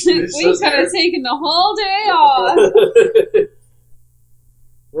 We could have taken the whole day off.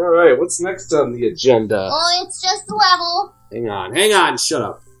 Alright, what's next on the agenda? Oh, it's just a level. Hang on, shut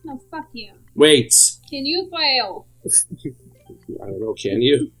up. No, fuck you. Wait. Can you fail? I don't know, can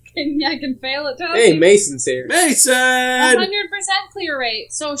you? I can fail at times. Hey, Mason's here. Mason! 100% clear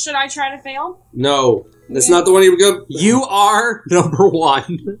rate. So should I try to fail? No. That's Okay. not the one you were going to... You are number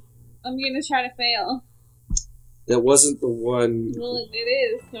one. I'm gonna try to fail. That wasn't the one... Well, it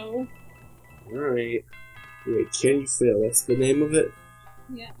is, so... Alright. Wait, can you fail? That's the name of it?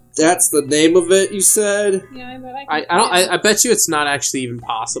 Yeah. That's the name of it, you said? Yeah, I bet I I can don't. fail. I bet you it's not actually even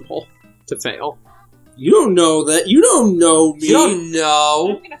possible to fail. You don't know that. You don't know me. You don't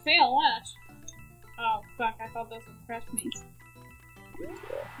know. I'm gonna fail, watch. Oh, fuck, I thought those would crush me.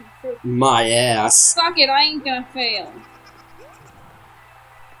 My ass. Fuck it, I ain't gonna fail.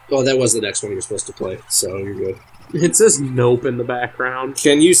 Oh, that was the next one you're supposed to play, so you're good. It says nope in the background.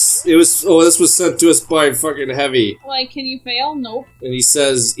 Can you... It was... Oh, this was sent to us by fucking Heavy. Like, can you fail? Nope. And he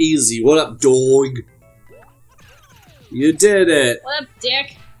says, easy. What up, dog? You did it. What up,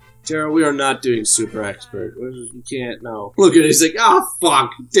 dick? Tara, we are not doing super expert. You can't, no. Look at it, he's like, ah,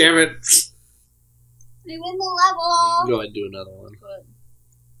 fuck, damn it. We win the level! Go ahead and do another one.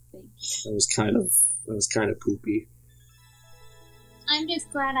 Good. Thanks. That was kind of poopy. I'm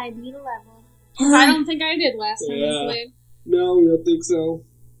just glad I beat a level. I don't think I did last time Yeah. we played. No, you don't think so?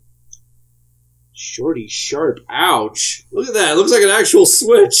 Shorty sharp, ouch. Look at that, it looks like an actual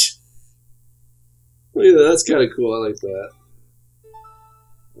Switch. Look at that, that's kind of cool, I like that.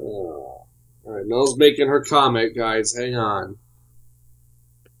 Oh. Alright, Mel's making her comment, guys, hang on.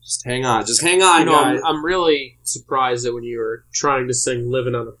 Just hang on, You know, guys. I'm really surprised that when you were trying to sing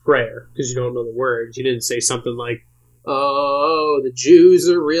 "Living on a Prayer" because you don't know the words, you didn't say something like, "Oh, the Jews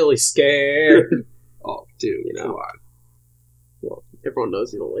are really scared." Oh, dude, You know. come on. Well, everyone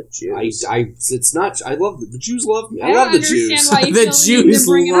knows you don't like Jews. It's not. I love the Jews. Love me. I I love don't the understand Jews. why you The feel the need Jews to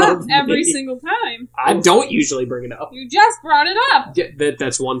bring it up love every me. single time. I don't usually bring it up. You just brought it up. Yeah,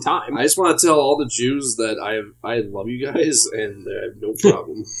 that's one time. I just want to tell all the Jews that I love you guys and I have no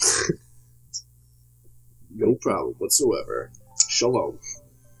problem. No problem whatsoever. Shalom.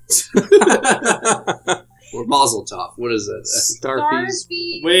 Or Mazel Tov. What is it? Starfy's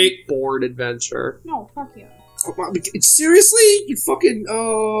Starfy. Wait. board adventure. No, fuck you. Seriously? You fucking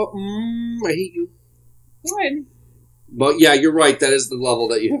I hate you. Good. But yeah, you're right. That is the level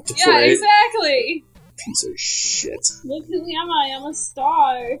that you have to Yeah, play. exactly. Piece of shit. Look who am I? I'm a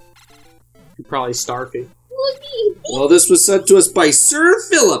star. You're probably Starfy. Looky. Well, this was sent to us by Sir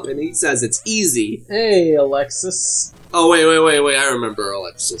Philip, and he says it's easy. Hey, Alexis. Oh, wait. I remember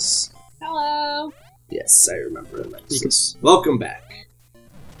Alexis. Hello. Yes, I remember Alexis. Welcome back.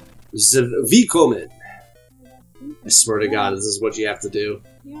 Willkommen. I swear to God, this is what you have to do.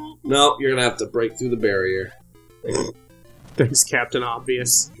 Yeah. Nope, you're gonna have to break through the barrier. Thanks, Captain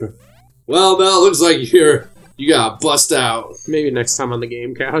Obvious. Well, Mel, looks like you gotta bust out. Maybe next time on the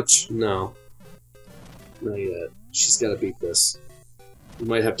game couch. No. Not yet. She's gotta beat this. We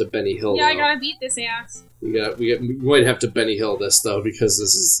might have to Benny Hill, Yeah, I though. gotta beat this ass. We might have to Benny Hill this, though, because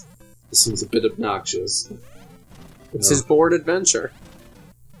this seems a bit obnoxious. It's his board adventure.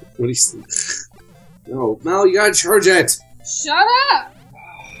 What do you think? No, Mel, you gotta charge it! Shut up!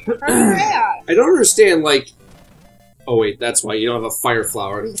 Hurry at. I don't understand, like... Oh, wait, that's why you don't have a fire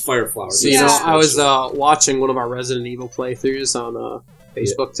flower. Fire flower. So, Yeah. you know, I was watching one of our Resident Evil playthroughs on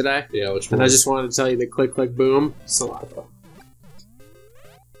Facebook today, Yeah, which one? and I just wanted to tell you that Click Click Boom, saliva.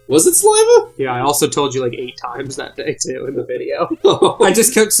 Was it saliva? Yeah, I also told you like 8 times that day, too, in the video. I I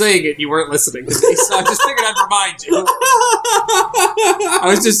just kept saying it, you weren't listening to me, so I just figured I'd remind you. I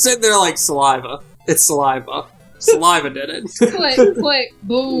was just sitting there like, saliva. It's saliva. Saliva did it. Click, click,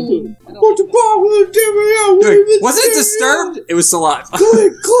 boom. I don't What the fuck was it doing? Dude, wasn't it Disturbed? It was saliva.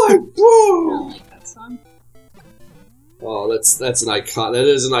 Click, click, I boom! don't like that song. Oh, that's an icon. That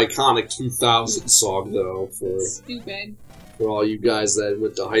is an iconic 2000 song, though, Stupid. for all you guys that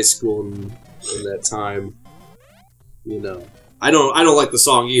went to high school in that time. You know, I don't like the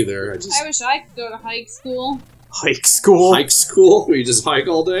song either. I just I wish I could go to hike school. Hike school. hike school where you just hike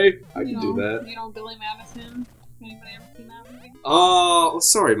all day. I You can do know, that. You know Billy Madison? Anybody ever seen that movie? Oh,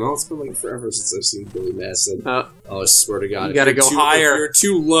 sorry, Mel. It's been like forever since I've seen Billy Madison. Oh, I swear to God, You if gotta you're go too- higher. If you're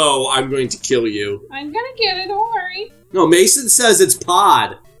too low, I'm going to kill you. I'm gonna get it, don't worry. No, Mason says it's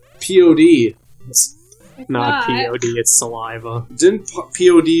pod. P-O-D. It's Not POD, it's saliva. Didn't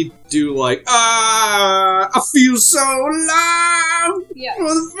P-O-D do like, I feel so alive Yeah. for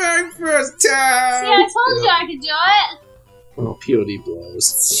the very first time? See, I told you I could do it. Oh, P-O-D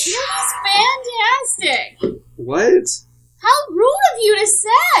blows. It's fantastic. What? How rude of you to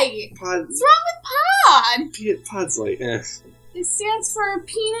say. Pod, What's wrong with pod? Pod's like, eh. It stands for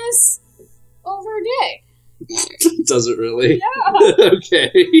penis over dick. Does it really? Yeah. Okay.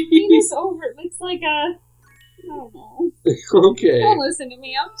 Penis over. It looks like a. I don't know. Okay. Don't listen to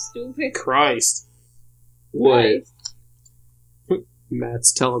me. I'm stupid. Christ. What?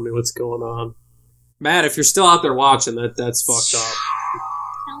 Matt's telling me what's going on. Matt, if you're still out there watching, that's fucked up.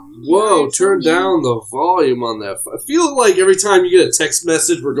 Whoa, turn down the volume on that. I feel like every time you get a text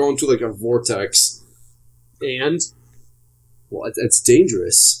message, we're going to like a vortex. And? Well, it's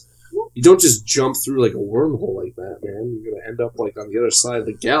dangerous. You don't just jump through like a wormhole like that, man. You're going to end up like on the other side of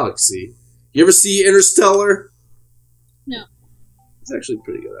the galaxy. You ever see Interstellar? No. It's actually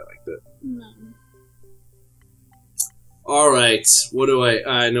pretty good. I liked it. No. Alright, what do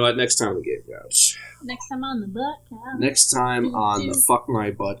I know what? Next time on the Game Couch. Next time on the butt couch. Next time on the Fuck My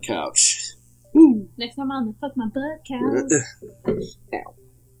Butt Couch. Next time on the fuck my butt couch.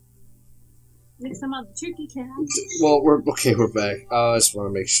 Next time on the turkey couch. Well, we're back. I just want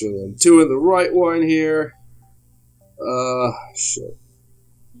to make sure that I'm doing the right one here. Shit.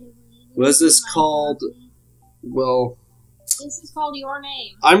 What is this called? Well, this is called Your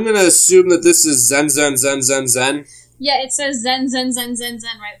Name. I'm gonna assume that this is Zen Zen Zen Zen Zen. Yeah, it says Zen Zen Zen Zen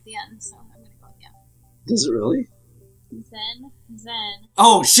Zen right at the end, so I'm gonna go with yeah. Does it really? Zen.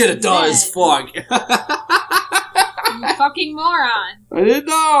 Oh shit! It does. Zen. Fuck. You fucking moron. I didn't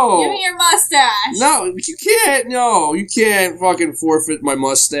know. Give me your mustache. No, you can't. No, you can't fucking forfeit my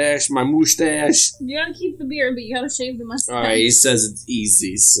mustache, my moustache. You gotta keep the beard, but you gotta shave the mustache. All right, he says it's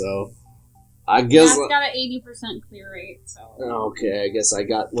easy, so I guess. That's got an 80% clear rate, so. Okay, I guess I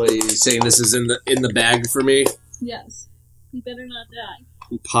got. What are you saying? This is in the bag for me. Yes. You better not die.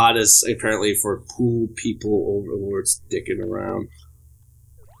 Pot is apparently for pool people overlords dicking around.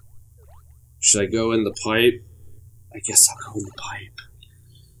 Should I go in the pipe? I guess I'll go in the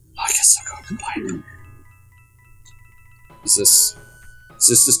pipe. Is this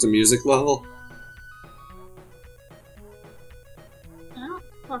just a music level? I don't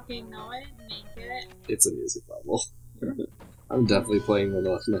fucking know. I didn't make it. It's a music level. I'm definitely playing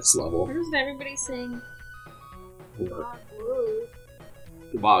the next level. Where does everybody sing?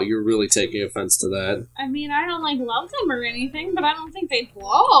 Wow, you're really taking offense to that. I mean, I don't love them or anything, but I don't think they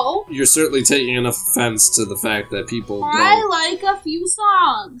blow. You're certainly taking enough offense to the fact that people I don't. like a few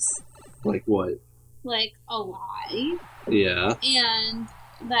songs. Like what? Like Alive. Yeah. And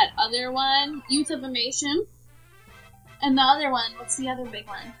that other one, Youth of a Nation. And the other one, what's the other big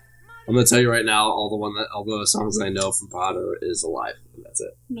one? I'm gonna tell you right now, all the songs that I know from Potter is Alive, and that's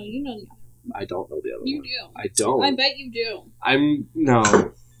it. No, you know the other. I don't know the other You one. do. I don't. I bet you do. I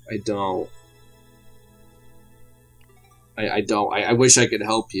don't. I don't. I wish I could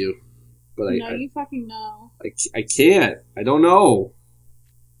help you, but No, you fucking know. I can't. I don't know.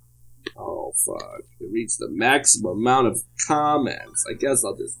 Oh, fuck. It reached the maximum amount of comments. I guess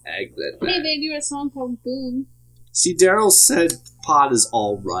I'll just exit that. Hey, they do a song called Boom. See, Daryl said Pod is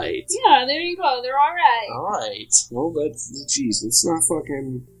alright. Yeah, there you go. They're alright. Alright. Well, that's... Jeez, it's not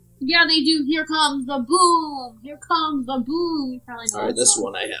fucking... Yeah, they do. Here comes the boom. Here comes the boom. You probably know Alright, that this song.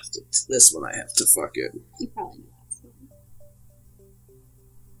 one I have to fucking... You probably know that song.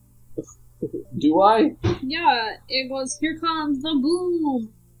 Do I? Yeah, it goes, here comes the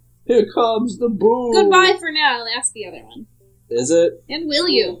boom. Here comes the boom. Goodbye for now. That's the other one. Is it? And will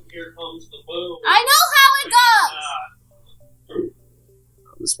you? Here comes the boom. I know how it goes.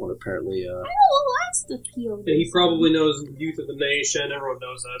 This one apparently, I know that's the POV. Yeah, he probably knows Youth of the Nation. Everyone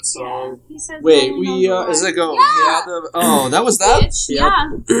knows that song. He says Wait, he we, only knows the is it line. going? Yeah. Oh, that was that? Bitch,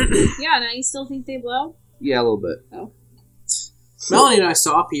 yeah. Yeah, now you still think they blow? Yeah, a little bit. Melanie and I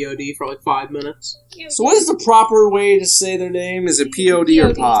saw POD for like 5 minutes. So what is the proper way to say their name? Is it POD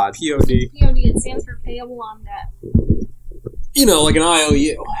or Pod? POD. POD, it stands for payable on debt. You know, like an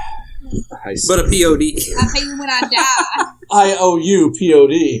IOU. I see. But a POD. I pay you when I die. IOU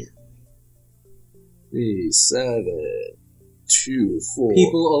POD. 3, 7, 2, 4.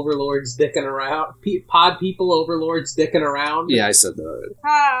 People overlords dicking around. Pod people overlords dicking around. Yeah, I said that.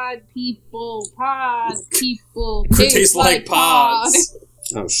 Pod people. Tastes like pods.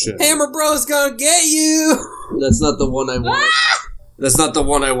 Oh shit. Hammer Bro's gonna get you. That's not the one I wanted. That's not the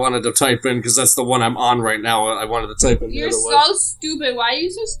one I wanted to type in because that's the one I'm on right now. I wanted to type in the You're other so one. stupid. Why are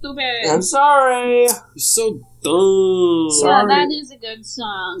you so stupid? I'm sorry. You're so dumb. Yeah, Sorry. that is a good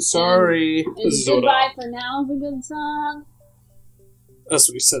song. Sorry. And Goodbye for Now is a good song. That's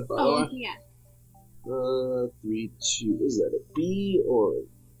what he said, by the Oh, way. yeah. 3, 2. Is that a B or?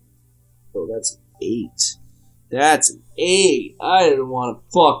 Oh, that's an 8. That's an 8. I didn't want to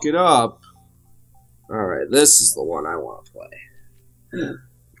fuck it up. All right, this is the one I want to play.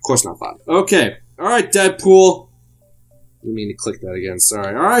 Of course not 5. Okay. All right, Deadpool. I didn't mean to click that again.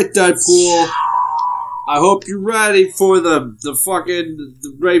 Sorry. All right, Deadpool. I hope you're ready for the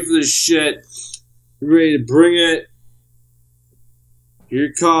ready for this shit. You ready to bring it? Here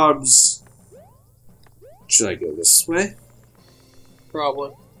it comes. Should I go this way?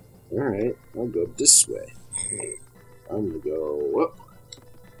 Probably. Alright, I'll go this way. I'm gonna go up.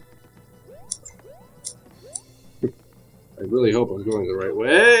 I really hope I'm going the right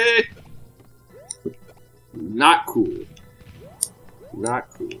way. Not cool. Not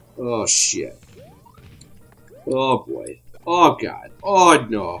cool. Oh shit. Oh boy. Oh god. Oh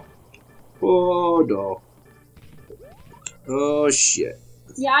no. Oh no. Oh shit.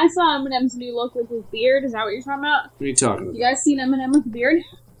 Yeah, I saw Eminem's new look with his beard. Is that what you're talking about? What are you talking about? You guys seen Eminem with a beard?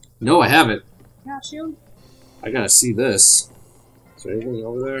 No, I haven't. Got you. I gotta see this. Is there anything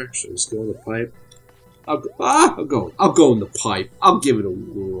over there? Should I just go in the pipe? I'll go in the pipe. I'll give it a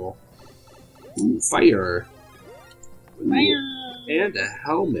whirl. Ooh, fire. Ooh, Fire. and a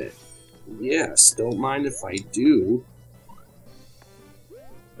helmet. Yes, don't mind if I do.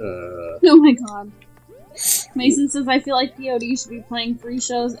 Oh my god. Mason says, I feel like POD should be playing free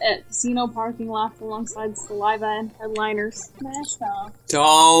shows at casino parking lots alongside Saliva and headliners. Smash Mouth.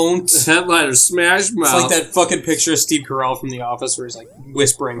 Don't. Headliner smash mouth. It's like that fucking picture of Steve Carell from The Office where he's like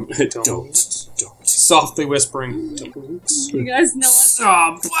whispering. Don't. Softly whispering. Don't. You guys know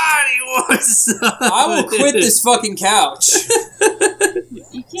what? Somebody wants I will quit this fucking couch.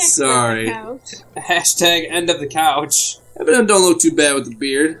 You can't Sorry. quit the couch. Hashtag end of the couch. Eminem don't look too bad with the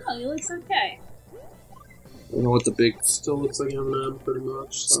beard. Oh, he looks okay. I don't know what the big... Still looks like Eminem, pretty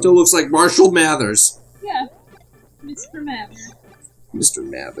much. So. Still looks like Marshall Mathers. Yeah. Mr. Mathers. Mr.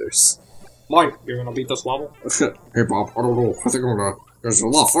 Mathers. Mike, you're gonna beat this level? Hey, Bob, I don't know. I think I'm gonna... There's a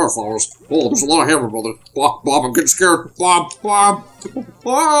lot of fireflowers. Oh, there's a lot of hammer, brother. Bob, I'm getting scared. Bob.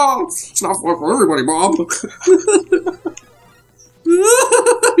 Oh, it's not fun for everybody, Bob.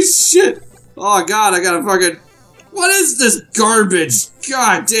 Shit. Oh, God, I gotta fucking... What is this garbage?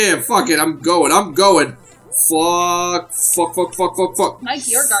 God damn, fuck it. I'm going. Fuck. Mike,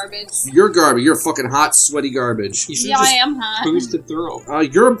 you're garbage. You're garbage. You're fucking hot, sweaty garbage. You should Yeah, I just am hot. boosted through.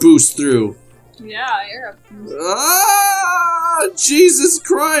 You're a boost through. Yeah, you're a... Jesus What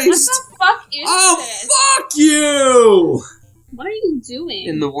Christ. the fuck is this? Fuck you! What are you doing?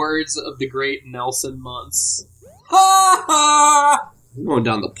 In the words of the great Nelson Muntz. Ha ha! I'm going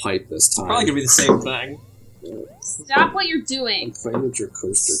down the pipe this time. Probably gonna be the same thing. Stop what you're I'm doing. playing with your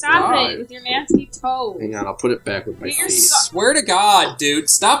coaster. Stop God. it with your nasty toe. Hang on, I'll put it back with my But you're face. Swear to God, dude,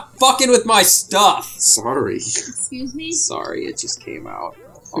 stop fucking with my stuff. Sorry. Excuse me? Sorry, it just came out.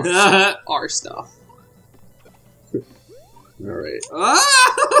 Our stuff. Alright.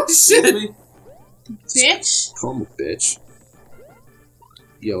 Ah! Shit! Bitch. Call him a bitch.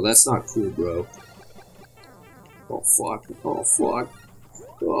 Yo, that's not cool, bro. Oh, fuck. Oh, fuck.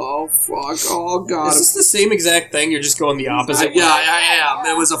 Oh, fuck. Oh, God. Is this the same exact thing? You're just going the opposite way? Yeah, I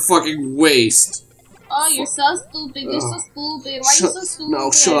am. It was a fucking waste. Oh, you're so stupid. You're so stupid. Why are you so stupid?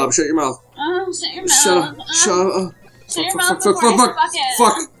 No, shut up. Shut your mouth. Shut your mouth. Shut up. Shut up. Shut your mouth Fuck, before I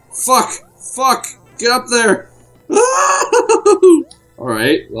fuck, fuck it. Fuck. Get up there.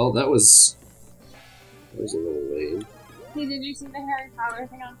 Alright, well, that was a little lame. Hey, did you see the Harry Potter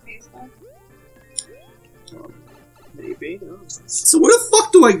thing on Facebook? Maybe. So where the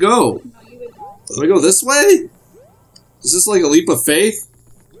fuck do I go? No, you would know. Do I go this way? Is this like a leap of faith?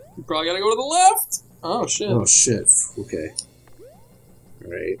 You probably gotta go to the left. Oh, shit. Oh shit. Okay.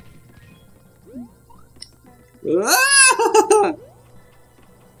 Alright. Ah!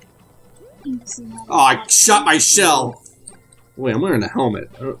 Oh, I shot my shell! Wait, I'm wearing a helmet.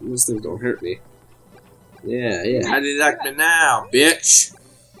 These things don't hurt me. Yeah. How do you like me now, bitch?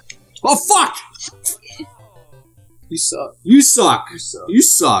 Oh, fuck! You suck. You suck. You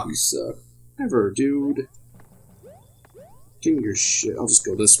suck. You suck. Never, dude. Give me your shit. I'll just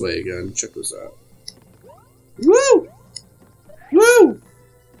go this way again. Check this out. Woo!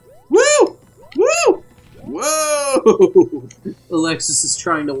 Whoa! Alexis is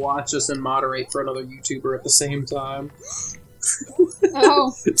trying to watch us and moderate for another YouTuber at the same time.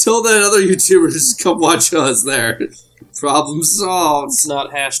 Oh. Tell that other YouTuber to just come watch us there. Problem solved. It's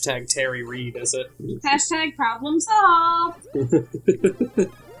not hashtag Terry Reid, is it? Hashtag problem solved.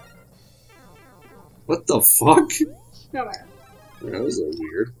 What the fuck? Go there. That was a little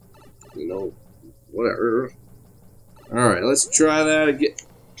weird. You know, whatever. Alright, let's try that again.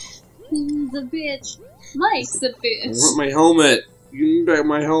 He's a bitch. Mike's a I bitch. want my helmet. You need back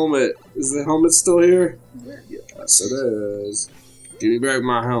my helmet. Is the helmet still here? Yes, it is. Give me back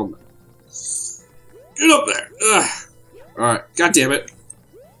my helmet. Get up there. Ugh. Alright, god damn it.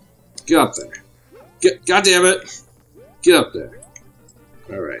 Get up there. God damn it. Get up there.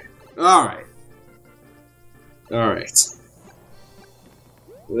 Alright. Alright.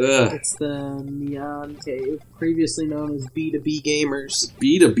 Ugh. It's the Neon Cave, previously known as B2B Gamers.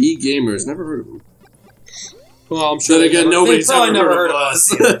 B2B Gamers. Never heard of them. Well, I'm sure Then again, nobody's probably ever never heard heard of of us.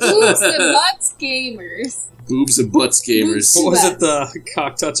 Boobs and butts gamers. Boobs and butts gamers. What was it? The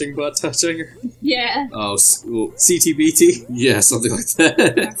cock touching, butt touching, Yeah. Oh, well, CTBT? yeah, something like that.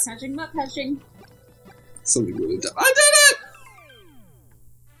 Butt touching, butt touching. Something really dumb. I did it!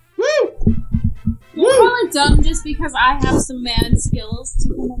 Woo! We'll call it dumb just because I have some mad skills to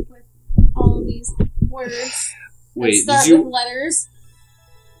come up with all of these words. Wait, that did start you? with letters.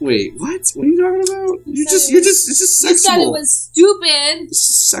 Wait, what? What are you talking about? You It's said just You said it sexual. was stupid. This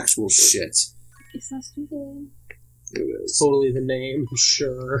is sexual shit. It's not stupid. It is. Totally the name,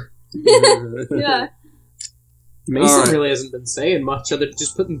 sure. Yeah. Mason Alright. really hasn't been saying much other than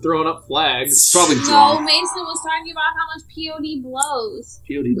just throwing up flags. It's probably No, drunk. Mason was talking about how much POD blows.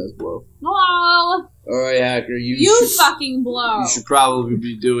 POD does blow. No, Alright, hacker, you should, fucking blow. you should probably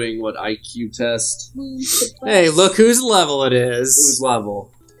be doing what IQ test. Hey, look whose level it is. Whose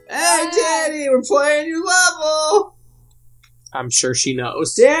level? Hey, Danny, we're playing your level. I'm sure she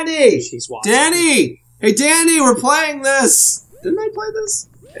knows. Danny, She's watching. Danny, hey, Danny, we're playing this. Didn't I play this?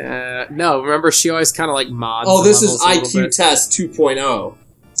 No, remember she always kind of like mods. Oh, the this is levels a little IQ bit. test 2.0.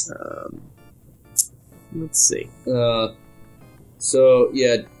 Let's see. So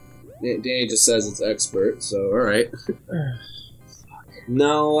yeah, Danny just says it's expert. So all right.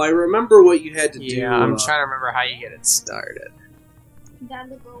 No, I remember what you had to do. Yeah, I'm trying to remember how you get it started. You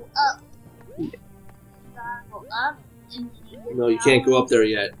gotta go up. You gotta go up. And No, you can't go up there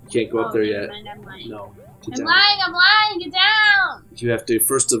yet. You can't go up there yet. I'm lying. No. Get I'm down. lying. Get down. You have to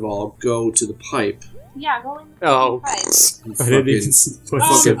first of all go to the pipe. Yeah, go in the Oh. pipe. You I didn't even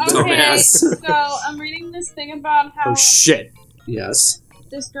fucking okay, dumbass. so I'm reading this thing about how Oh shit! Yes.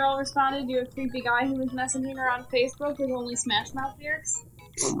 this girl responded to a creepy guy who was messaging her on Facebook with only Smash Mouth lyrics.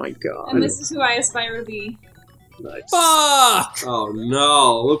 Oh my god! And this is who I aspire to be. Nice. Fuck! Oh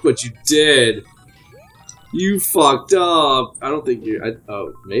no! Look what you did. You fucked up. I don't think you.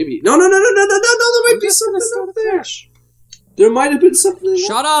 Oh, maybe. No! There might be something up there. There might have been something.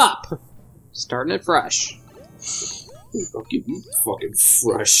 Shut up! Starting it fresh. I'll give you fucking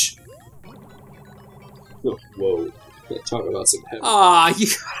fresh. Oh, whoa. Talk about some heavy. Ah, you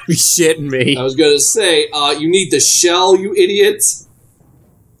gotta be shitting me. I was gonna say, you need the shell, you idiot.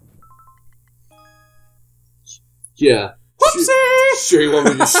 Yeah. Whoopsie! Sure you want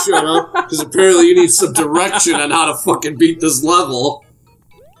me to shut up? Because apparently you need some direction on how to fucking beat this level.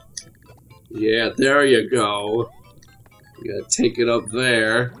 Yeah, there you go. You gotta take it up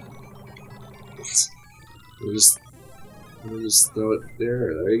there. We'll just throw it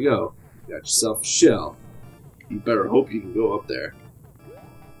there. There you go. Got yourself a shell. You better hope you can go up there.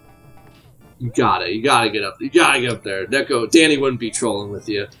 You gotta get up. You gotta get up there. Neko, Danny wouldn't be trolling with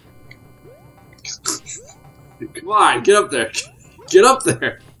you. Come on, get up there. Get up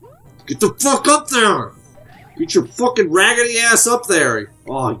there. Get the fuck up there. Get your fucking raggedy ass up there.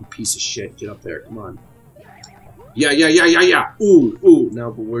 Oh, you piece of shit. Get up there. Come on. Yeah. Ooh.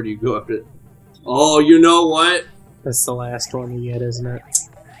 Now, but where do you go up it? Oh, you know what? That's the last one you get, isn't it?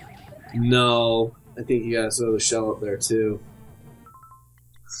 No. I think you gotta throw the shell up there, too.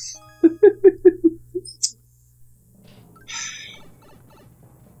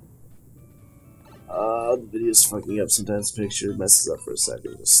 The video's fucking up sometimes. Picture messes up for a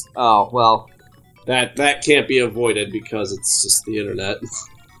second. Oh, well. That can't be avoided because it's just the internet.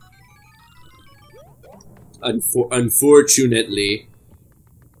 Unfortunately.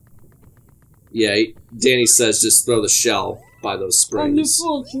 Yeah, Danny says just throw the shell by those springs.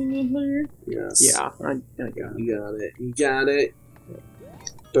 Unfortunately. Yes. Yeah, I got it. You got it.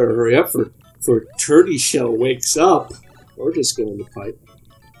 Better hurry up for Turdy Shell wakes up. Or just go in the pipe.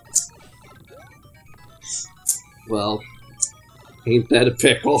 Well, ain't that a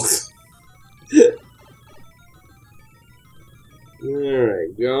pickle?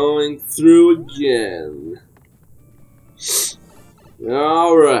 Alright, going through again.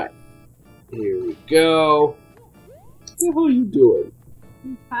 Alright. Here we go. What the hell are you doing?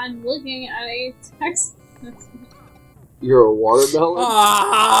 I'm looking at a text message. You're a watermelon?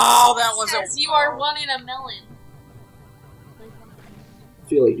 Oh, that It wasn't. says you are one in a million. I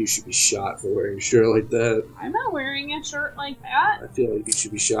feel like you should be shot for wearing a shirt like that. I'm not wearing a shirt like that. I feel like you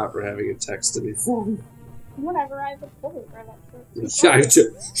should be shot for having a text to me phone. Whatever, I would totally wear that shirt. I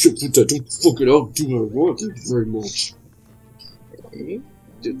should put that. Don't fuck it up. Do what I want. Thank you very much.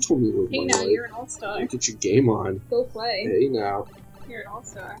 Dude, told me to live Hey my now, life. you're an all-star. Get your game on. Go play. Hey now. You're an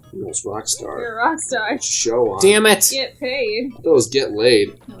all-star. You know it's Rockstar. You're a rock star. Get your show on. Damn it! Get paid. Those get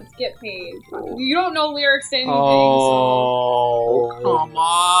laid. No, it's get paid. You don't know lyrics to anything. Oh, come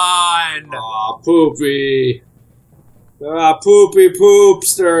on! Aw, Poopy. Ah, Poopy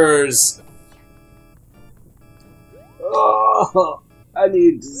Poopsters. Oh, I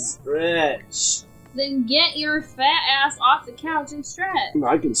need to stretch. So then get your fat ass off the couch and stretch.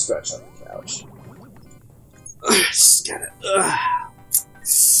 I can stretch on the couch. Just gotta.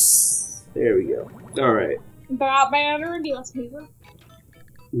 There we go. All right. Got better? Do you want some pizza?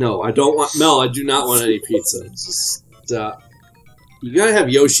 No, I don't want Mel. I do not want any pizza. Just you gotta have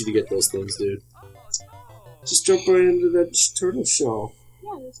Yoshi to get those things, dude. Just jump right into that turtle shell.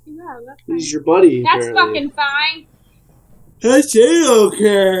 Yeah, just do that. That's fine. He's your buddy. That's apparently. fucking fine. That's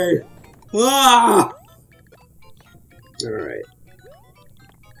okay. Ah. All right.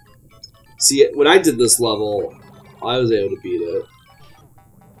 See, when I did this level, I was able to beat it.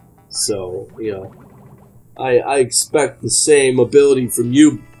 So, you know, I expect the same ability from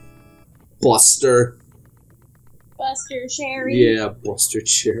you, Buster. Buster Cherry. Yeah, Buster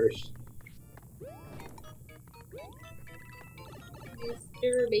Cherry.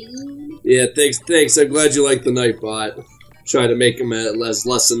 Mr. Bean. Yeah, thanks. I'm glad you like the Nightbot. Try to make him as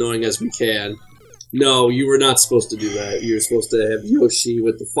less annoying as we can. No, you were not supposed to do that. You were supposed to have Yoshi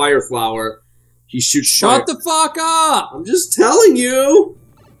with the fire flower. He shoots Shut fire. the fuck up! I'm just telling you.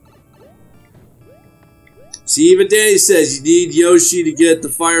 See, even Danny says you need Yoshi to get the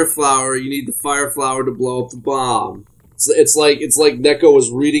fire flower. You need the fire flower to blow up the bomb. It's like Neko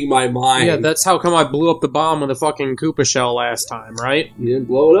was reading my mind. Yeah, that's how come I blew up the bomb with a fucking Koopa shell last time, right? You didn't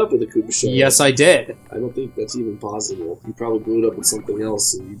blow it up with a Koopa shell. Yes, I did. I don't think that's even possible. You probably blew it up with something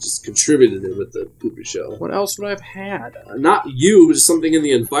else, and you just contributed it with the Koopa shell. What else would I have had? Not you, just something in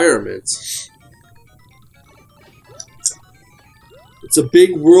the environment. It's a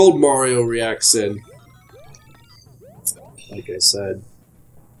big world Mario reacts in. Like I said.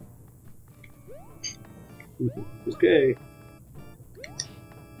 Okay.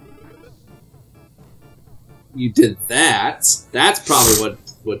 You did that. That's probably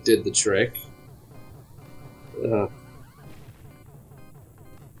what did the trick.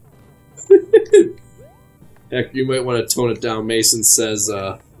 Heck, you might want to tone it down. Mason says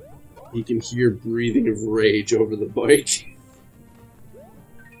he can hear breathing of rage over the bike.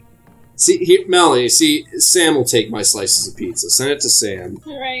 See, Melanie, Sam will take my slices of pizza. Send it to Sam.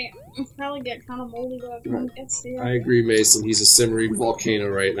 Alright. It'll probably get kind of moldy by the time it gets there. I agree, Mason. He's a simmering volcano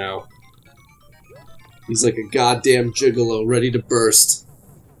right now. He's like a goddamn gigolo ready to burst.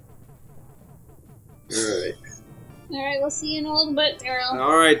 Alright. Alright, we'll see you in a little bit, Daryl.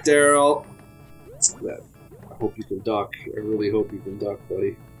 Alright, Daryl. I hope you can duck. I really hope you can duck,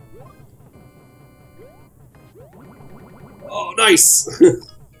 buddy. Oh, nice!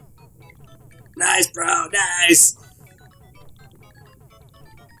 Nice, bro, nice!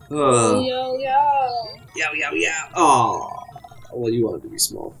 Yo, yo. Yo. Oh, well, you wanted to be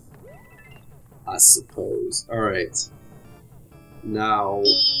small. I suppose. Alright. Now,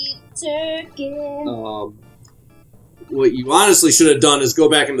 Eat turkey. what you honestly should have done is go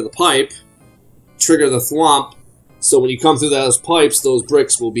back into the pipe, trigger the thwomp, so when you come through those pipes, those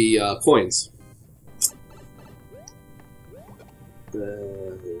bricks will be coins.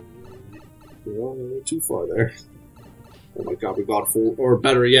 Too far there. Oh my god, we got full. Or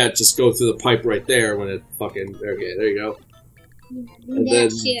better yet, just go through the pipe right there when it fucking. Okay, there you go. And then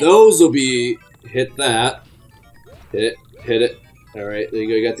those will be. Hit that. Hit it. Alright, there you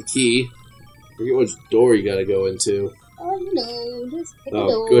go. You got the key. Forget which door you gotta go into. Oh, you know, just pick a Oh,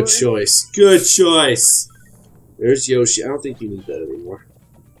 door. good choice. Good choice! There's Yoshi. I don't think you need that anymore.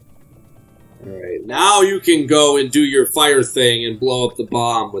 Alright, now you can go and do your fire thing and blow up the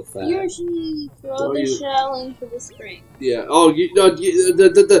bomb with that. Yoshi, throw the shell into the spring. Yeah. Oh,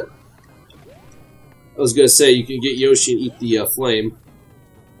 I was gonna say you can get Yoshi and eat the flame.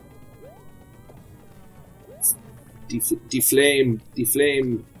 Deflame.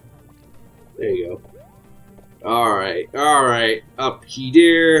 There you go. Alright. Up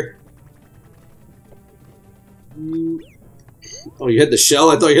here. Oh, you had the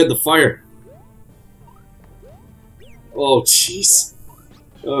shell? I thought you had the fire. Oh, jeez.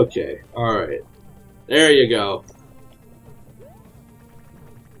 Okay, alright. There you go.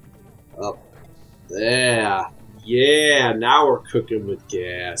 Up. There. Yeah, now we're cooking with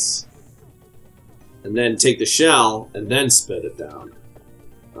gas. And then take the shell, and then spit it down.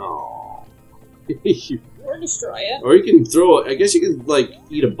 Oh. Or destroy it. Or you can throw it. I guess you can, like,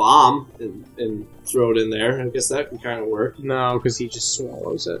 eat a bomb and throw it in there. I guess that can kind of work. No, because he just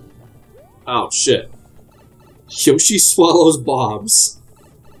swallows it. Oh, shit. Yoshi swallows bombs.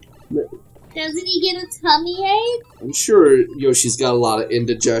 Doesn't he get a tummy ache? I'm sure Yoshi's got a lot of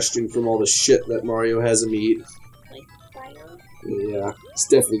indigestion from all the shit that Mario has him eat. Like fire? Yeah, he's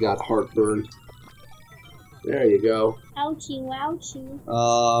definitely got heartburn. There you go. Ouchie, wouchie.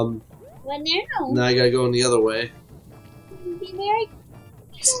 What now? Now I gotta go in the other way. Be very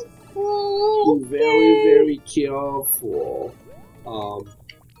careful. Be very, very careful.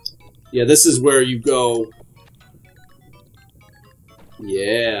 Yeah, this is where you go.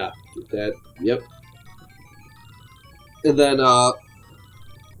 Yeah, get that. Yep. And then,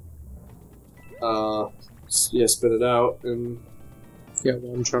 yeah, spit it out and. Yeah,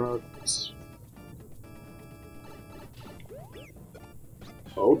 one chunk.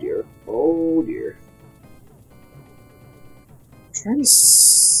 Oh dear. Oh dear. I'm trying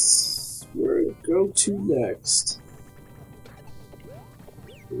to where to go to next.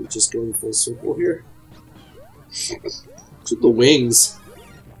 Are we just going full circle here? To the wings.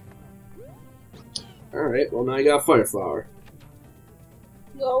 Alright, well now I got Fire Flower.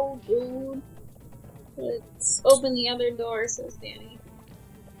 Go, dude. Let's open the other door, says Danny.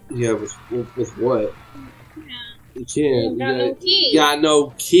 Yeah, with what? Yeah. You can't. You got no key. You got no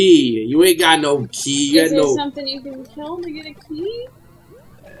key. You ain't got no key. You Is got there no. something you can kill to get a key?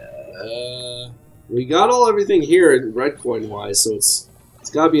 We got everything here in red coin wise, so it's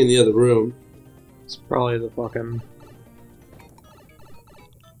gotta be in the other room. It's probably the fucking...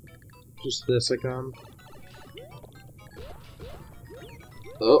 Just this again.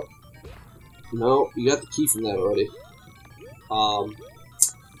 Oh. No, you got the key from that already.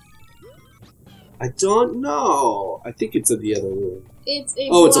 I don't know. I think it's in the other room. It's a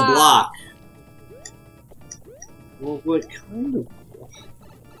Oh, it's a block. Well, what kind of...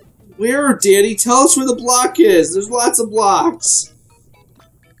 Where, Danny? Tell us where the block is. There's lots of blocks.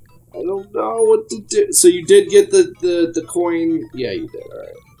 I don't know what to do. So you did get the coin? Yeah, you did.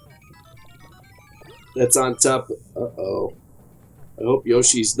 Alright. That's on top. Uh-oh. I hope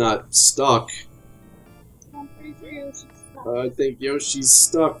Yoshi's not stuck. I'm pretty sure Yoshi's stuck. I think Yoshi's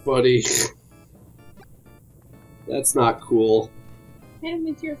stuck, buddy. That's not cool. Hit him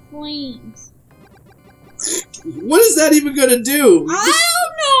with your flames. What is that even gonna do? I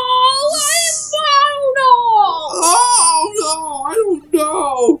don't know! I don't know! Oh no, I don't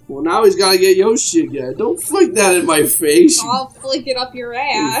know. Well, now he's gotta get Yoshi again. Don't flick that in my face, I'll flick it up your you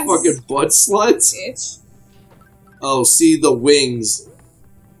ass. fucking butt slut. Bitch. Oh, see the wings.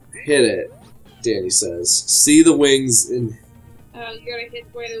 Hit it, Danny says. See the wings and. Oh, you gotta hit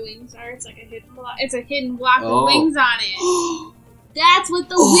where the wings are. It's like a hidden block. It's a hidden block Oh. with wings on it. That's what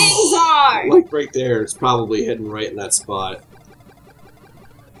the wings are! Like right there, it's probably hidden right in that spot.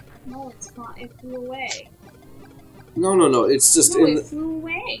 No, it's not. It flew away. No, it's just No, in. it flew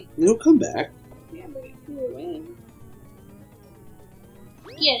away. It'll come back. Yeah, but it flew away.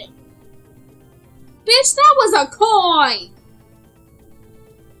 Get it. Bitch, that was a coin!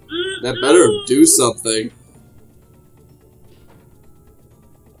 That better do something.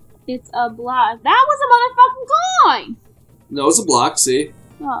 It's a block. That was a motherfucking coin! No, it's a block. See?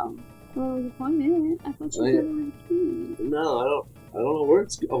 Oh. Well, it was a coin in it. I thought you Oh, said yeah. it was a key. No, I don't know where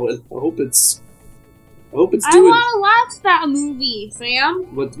it's. Oh, I hope it's. I hope it's I doing. want to watch that movie,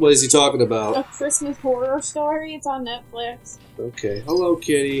 Sam. What is he talking about? A Christmas horror story. It's on Netflix. Okay. Hello,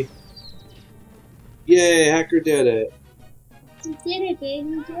 kitty. Yay, hacker did it. You did it, babe.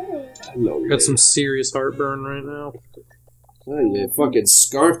 You did it. Hello. Got some serious heartburn right now. Oh, you fucking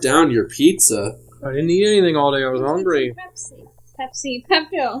scarf down your pizza. I didn't eat anything all day. I was hungry. Pepsi.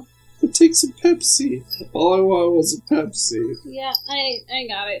 Pepto. Take some Pepsi. All I wanted was a Pepsi. Yeah, I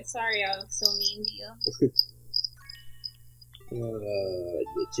got it. Sorry I was so mean to you.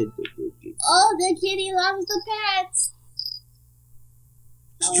 Oh, the kitty loves the pets.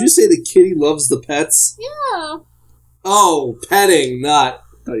 Did you say the kitty loves the pets? Yeah. Oh, petting, not.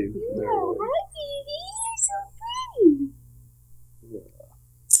 Oh, you, Yeah, no. hi, kitty. You're so pretty.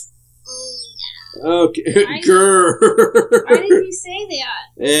 Okay, Why grrr. Why did you say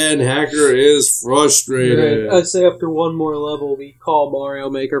that? And hacker is frustrated. I'd say after one more level, we call Mario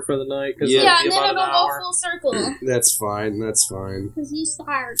Maker for the night. Cause Yeah. Yeah, that'd and be then about it'll an go hour. full circle. That's fine. That's fine. Because he's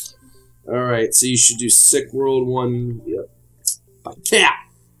tired. All right, so you should do Sick World 1. Yep. By Cat.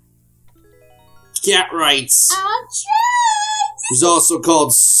 Cat Rights. Who's also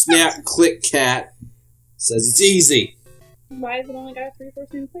called Snap Click Cat. Says it's easy. Why has it only got a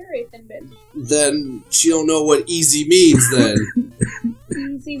 3% clear rate then, bitch? Then she don't know what easy means. Then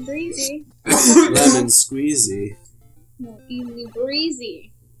Easy breezy. lemon squeezy. No, easy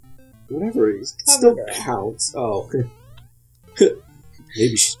breezy. Whatever it is, it Cover still girl. counts. Oh.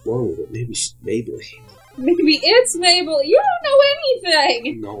 Maybe she's born with it. Maybe she's Maybelline. Maybe it's Mabel. You don't know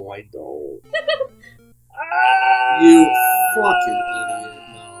anything. No, I don't. You fucking idiot.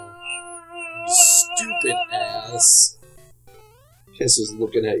 No. Stupid ass. Kiss is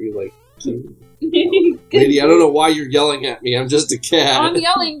looking at you like, lady, I don't know why you're yelling at me. I'm just a cat. I'm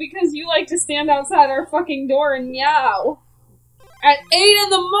yelling because you like to stand outside our fucking door and meow. At 8 in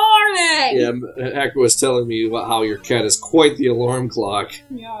the morning! Yeah, Echo was telling me about how your cat is quite the alarm clock.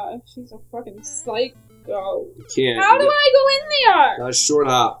 Yeah, she's a fucking psycho. You can't. How do I go in there? Short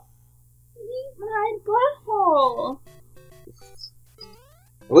hop. Eat my butthole.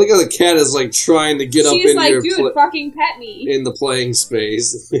 I like how the cat is like trying to get up She's in like, your dude, fucking pet me. in the playing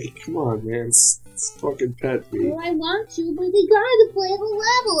space. Like, come on, man, it's fucking pet me. Well, I want to, but we gotta play the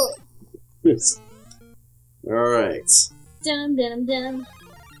level. All right, Dum dum dum.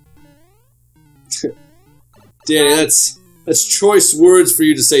 Danny, that's choice words for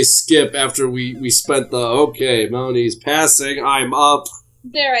you to say. Skip after we spent the okay. Melanie's passing. I'm up.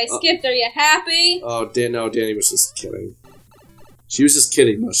 There, I skipped. Are you happy? Oh, Danny was just kidding. She was just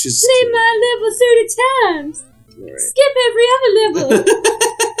kidding. No, she's just Play kidding. my level 30 times. All right. Skip every other level.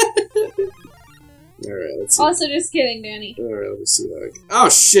 All right, let's see. Also, just kidding, Danny. All right, let me see that. Oh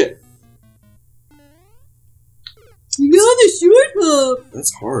shit, You got the short hop.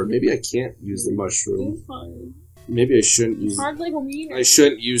 that's hard. Maybe I can't use the mushroom. It's hard. Maybe I shouldn't use. It's hard like a wiener. I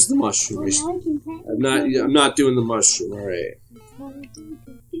shouldn't use the mushroom. I'm not doing the mushroom. All right.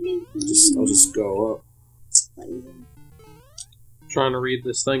 I'll just go up. Trying to read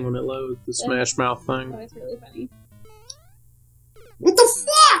this thing when it loads, the Smash Mouth Oh, thing. it's really funny. What the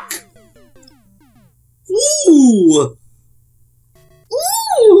fuck? Ooh!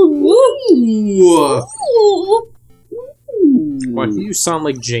 Ooh! Why do you sound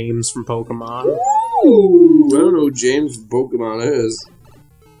like James from Pokemon? Ooh! I don't know who James from Pokemon is.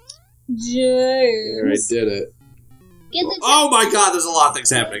 James. There, I did it. Get the Oh my god, there's a lot of things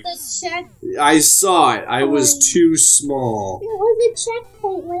happening. check. I saw it. I was too small. There was a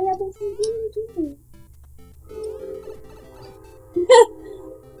checkpoint right up in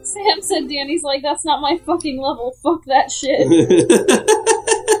Sam said Danny's like, that's not my fucking level. Fuck that shit.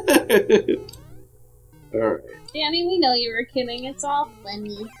 Alright. Danny, we know you were kidding. It's all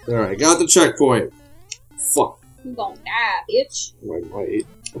funny. Alright, got the checkpoint. Fuck. You gonna die, bitch. Wait.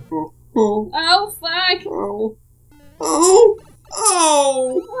 Oh. Oh, fuck. Oh. Oh.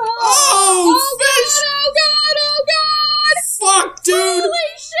 Oh. Oh, fish! God, oh god, oh god! Fuck, dude! Holy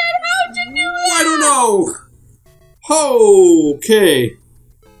shit, how'd you do that? I don't know. Okay.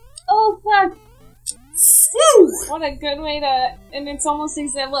 Oh, fuck. Woo! What a good way to... And it's almost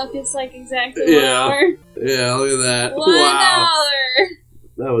exact... Look, it's like exactly Yeah. $1. Yeah, look at that. $1. Wow.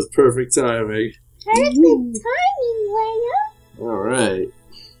 That was perfect timing. Perfect timing, Leia. Alright.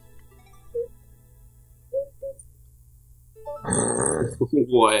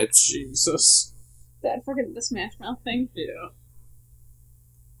 What? Jesus. That fucking the Smash Mouth thing. Yeah.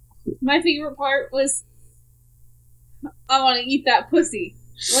 My favorite part was... I want to eat that pussy.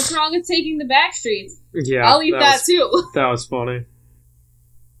 What's wrong with taking the back streets? Yeah. I'll eat that too. That was funny.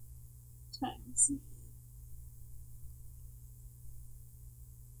 Times.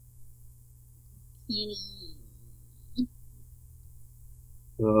 Kitty.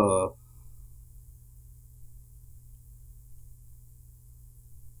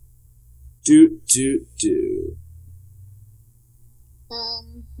 Do.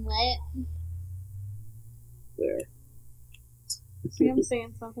 What? There. I'm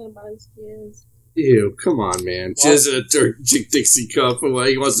saying something about his jizz. Ew, come on, man. Jizz in a Dixie cup. Like,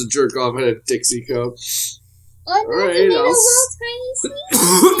 he wants to jerk off in a Dixie cup. Oh, no, Alright, you made a I'll little tiny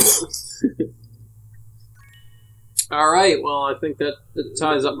sneak. Alright, well, I think that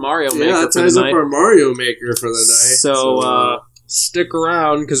ties up Mario Maker Yeah, that for the ties up night. our Mario Maker for the night. So, stick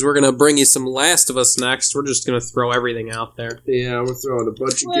around, because we're going to bring you some Last of Us next. We're just going to throw everything out there. yeah, we're throwing a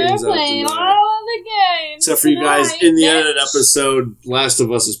bunch of We're games out playing tonight. all of the games. Except for you guys, tonight, in the bitch. edited episode, Last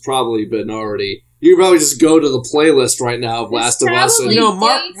of Us has probably been already. You can probably just go to the playlist right now of It's Last of Us. And, probably- No,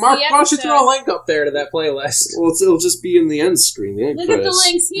 Mark, dates why the don't you throw a episode. link up there to that playlist? well, it'll just be in the end screen, the end Look at the credits.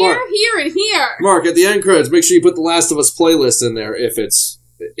 links here, Mark, here, and here. Mark, at the end credits, make sure you put the Last of Us playlist in there if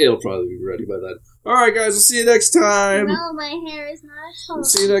it'll probably be ready by then. Alright, guys, we'll see you next time. No, my hair is not We'll hot.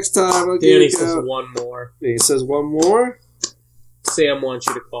 see you next time. I'll Danny give you says a- one more. He says one more Sam wants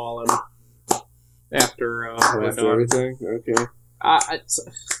you to call him after we're after done. everything. Okay.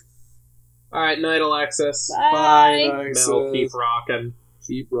 Alright, night, Alexis. Bye. Alexis. Mel, keep rocking.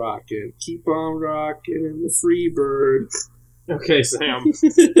 Keep rocking. Keep on rocking. The free bird. Okay, Sam.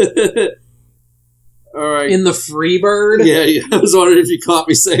 Alright. In the Freebird? Yeah, I was wondering if you caught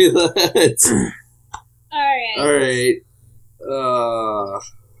me saying that. Alright.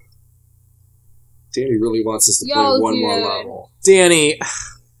 Danny really wants us to play one more dude. level. Danny,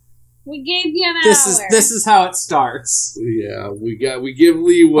 We gave you an hour. this is how it starts. Yeah, we give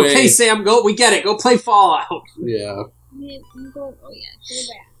leeway. Okay, Sam, go. We get it. Go play Fallout. Yeah. Oh yeah, go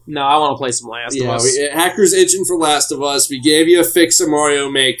back. No, I want to play some Last of Us. Hacker's itching for Last of Us. We gave you a fix of Mario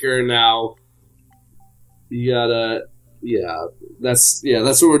Maker. Now you gotta. Yeah, that's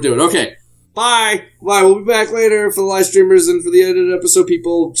what we're doing. Okay. Bye. We'll be back later for the live streamers and for the edited episode.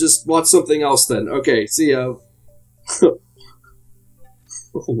 People just watch something else then. Okay. See ya.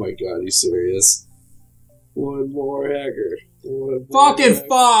 Oh my god, are you serious? One more hacker. Fucking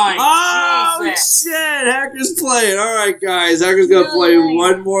fine. Oh Jesus. shit! Hacker's playing. All right, guys. Hacker's gonna play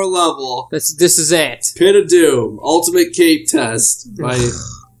one more level. This is it. Pit of Doom, Ultimate Cape Test. By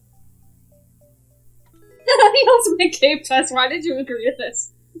The ultimate cape test. Why did you agree to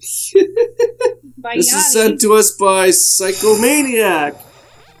this? By this Yanni. is sent to us by Psychomaniac.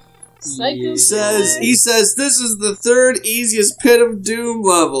 Psycho He says this is the third easiest Pit of Doom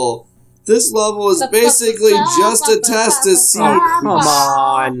level. This level is basically just a test to see. Come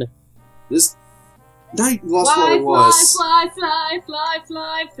on. This night lost what it was.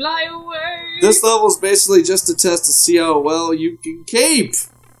 Fly away. This level is basically just a test to see how well you can cape.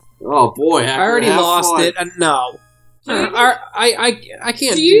 Oh boy, Hacker, I already have lost fun. it. No. I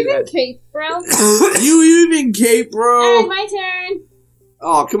can't Do you do even that. cape, bro? You even cape, bro? Alright, my turn.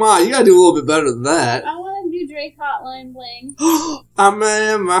 Oh, come on, you gotta do a little bit better than that. I want to do Drake Hotline Bling. I'm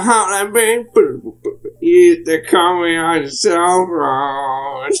in my hotline, baby. Yeah, they call me on the cell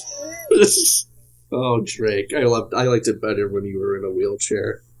phone. Oh, Drake, I liked it better when you were in a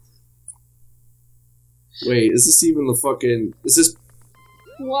wheelchair. Wait, is this even the fucking? Is this?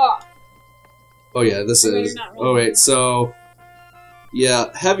 What? Oh yeah, this I know is. you're not really- Oh wait, so yeah,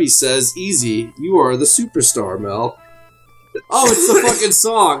 Heavy says, "Easy, you are the superstar, Mel." Oh, it's the fucking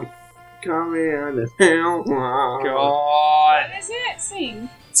song. Come in the hell. God. What is it? Sing.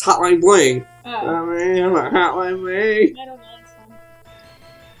 It's Hotline Bling. Oh, Come in the Hotline Bling. I don't know this one.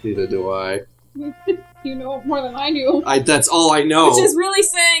 Neither do I. You know more than I do. That's all I know. Which is really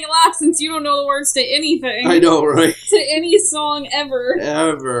saying a lot since you don't know the words to anything. I know, right? To any song ever.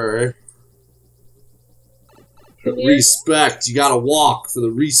 Ever. The lyrics? Respect. You gotta walk for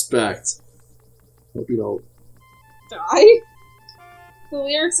the respect. Hope you don't. Die? The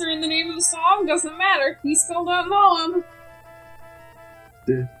lyrics are in the name of the song, doesn't matter. You still don't know them.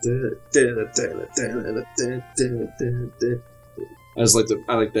 I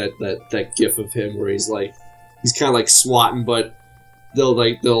like that gif of him where he's kind of like swatting, but they'll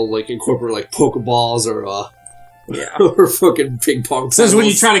incorporate like Pokeballs or or fucking ping pong. This is when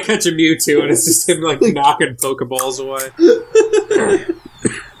you paddles. try to catch a Mewtwo and it's just him like knocking Pokeballs away.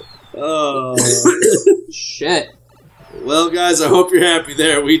 Oh Shit. well, guys, I hope you're happy.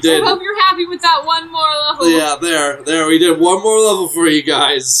 There, we did. I hope you're happy with that one more level. Yeah, there, we did one more level for you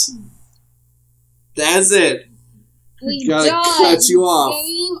guys. That's it. We Gotta done. cut you off.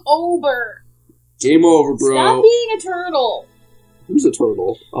 Game over. Game over, bro. Stop being a turtle. Who's a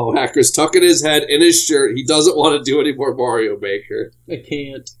turtle? Oh, Hacker's tucking his head in his shirt. He doesn't want to do any more Mario Maker. I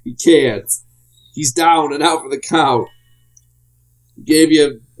can't. He can't. He's down and out for the count. Gave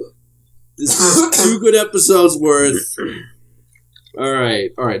you this is 2 good episodes worth. All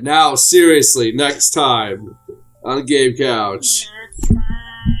right. Now, seriously, next time on the Game Couch.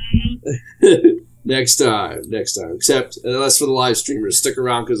 Next time. Except that's for the live streamers. Stick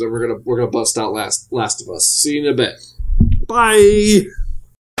around because we're gonna bust out Last of Us. See you in a bit. Bye.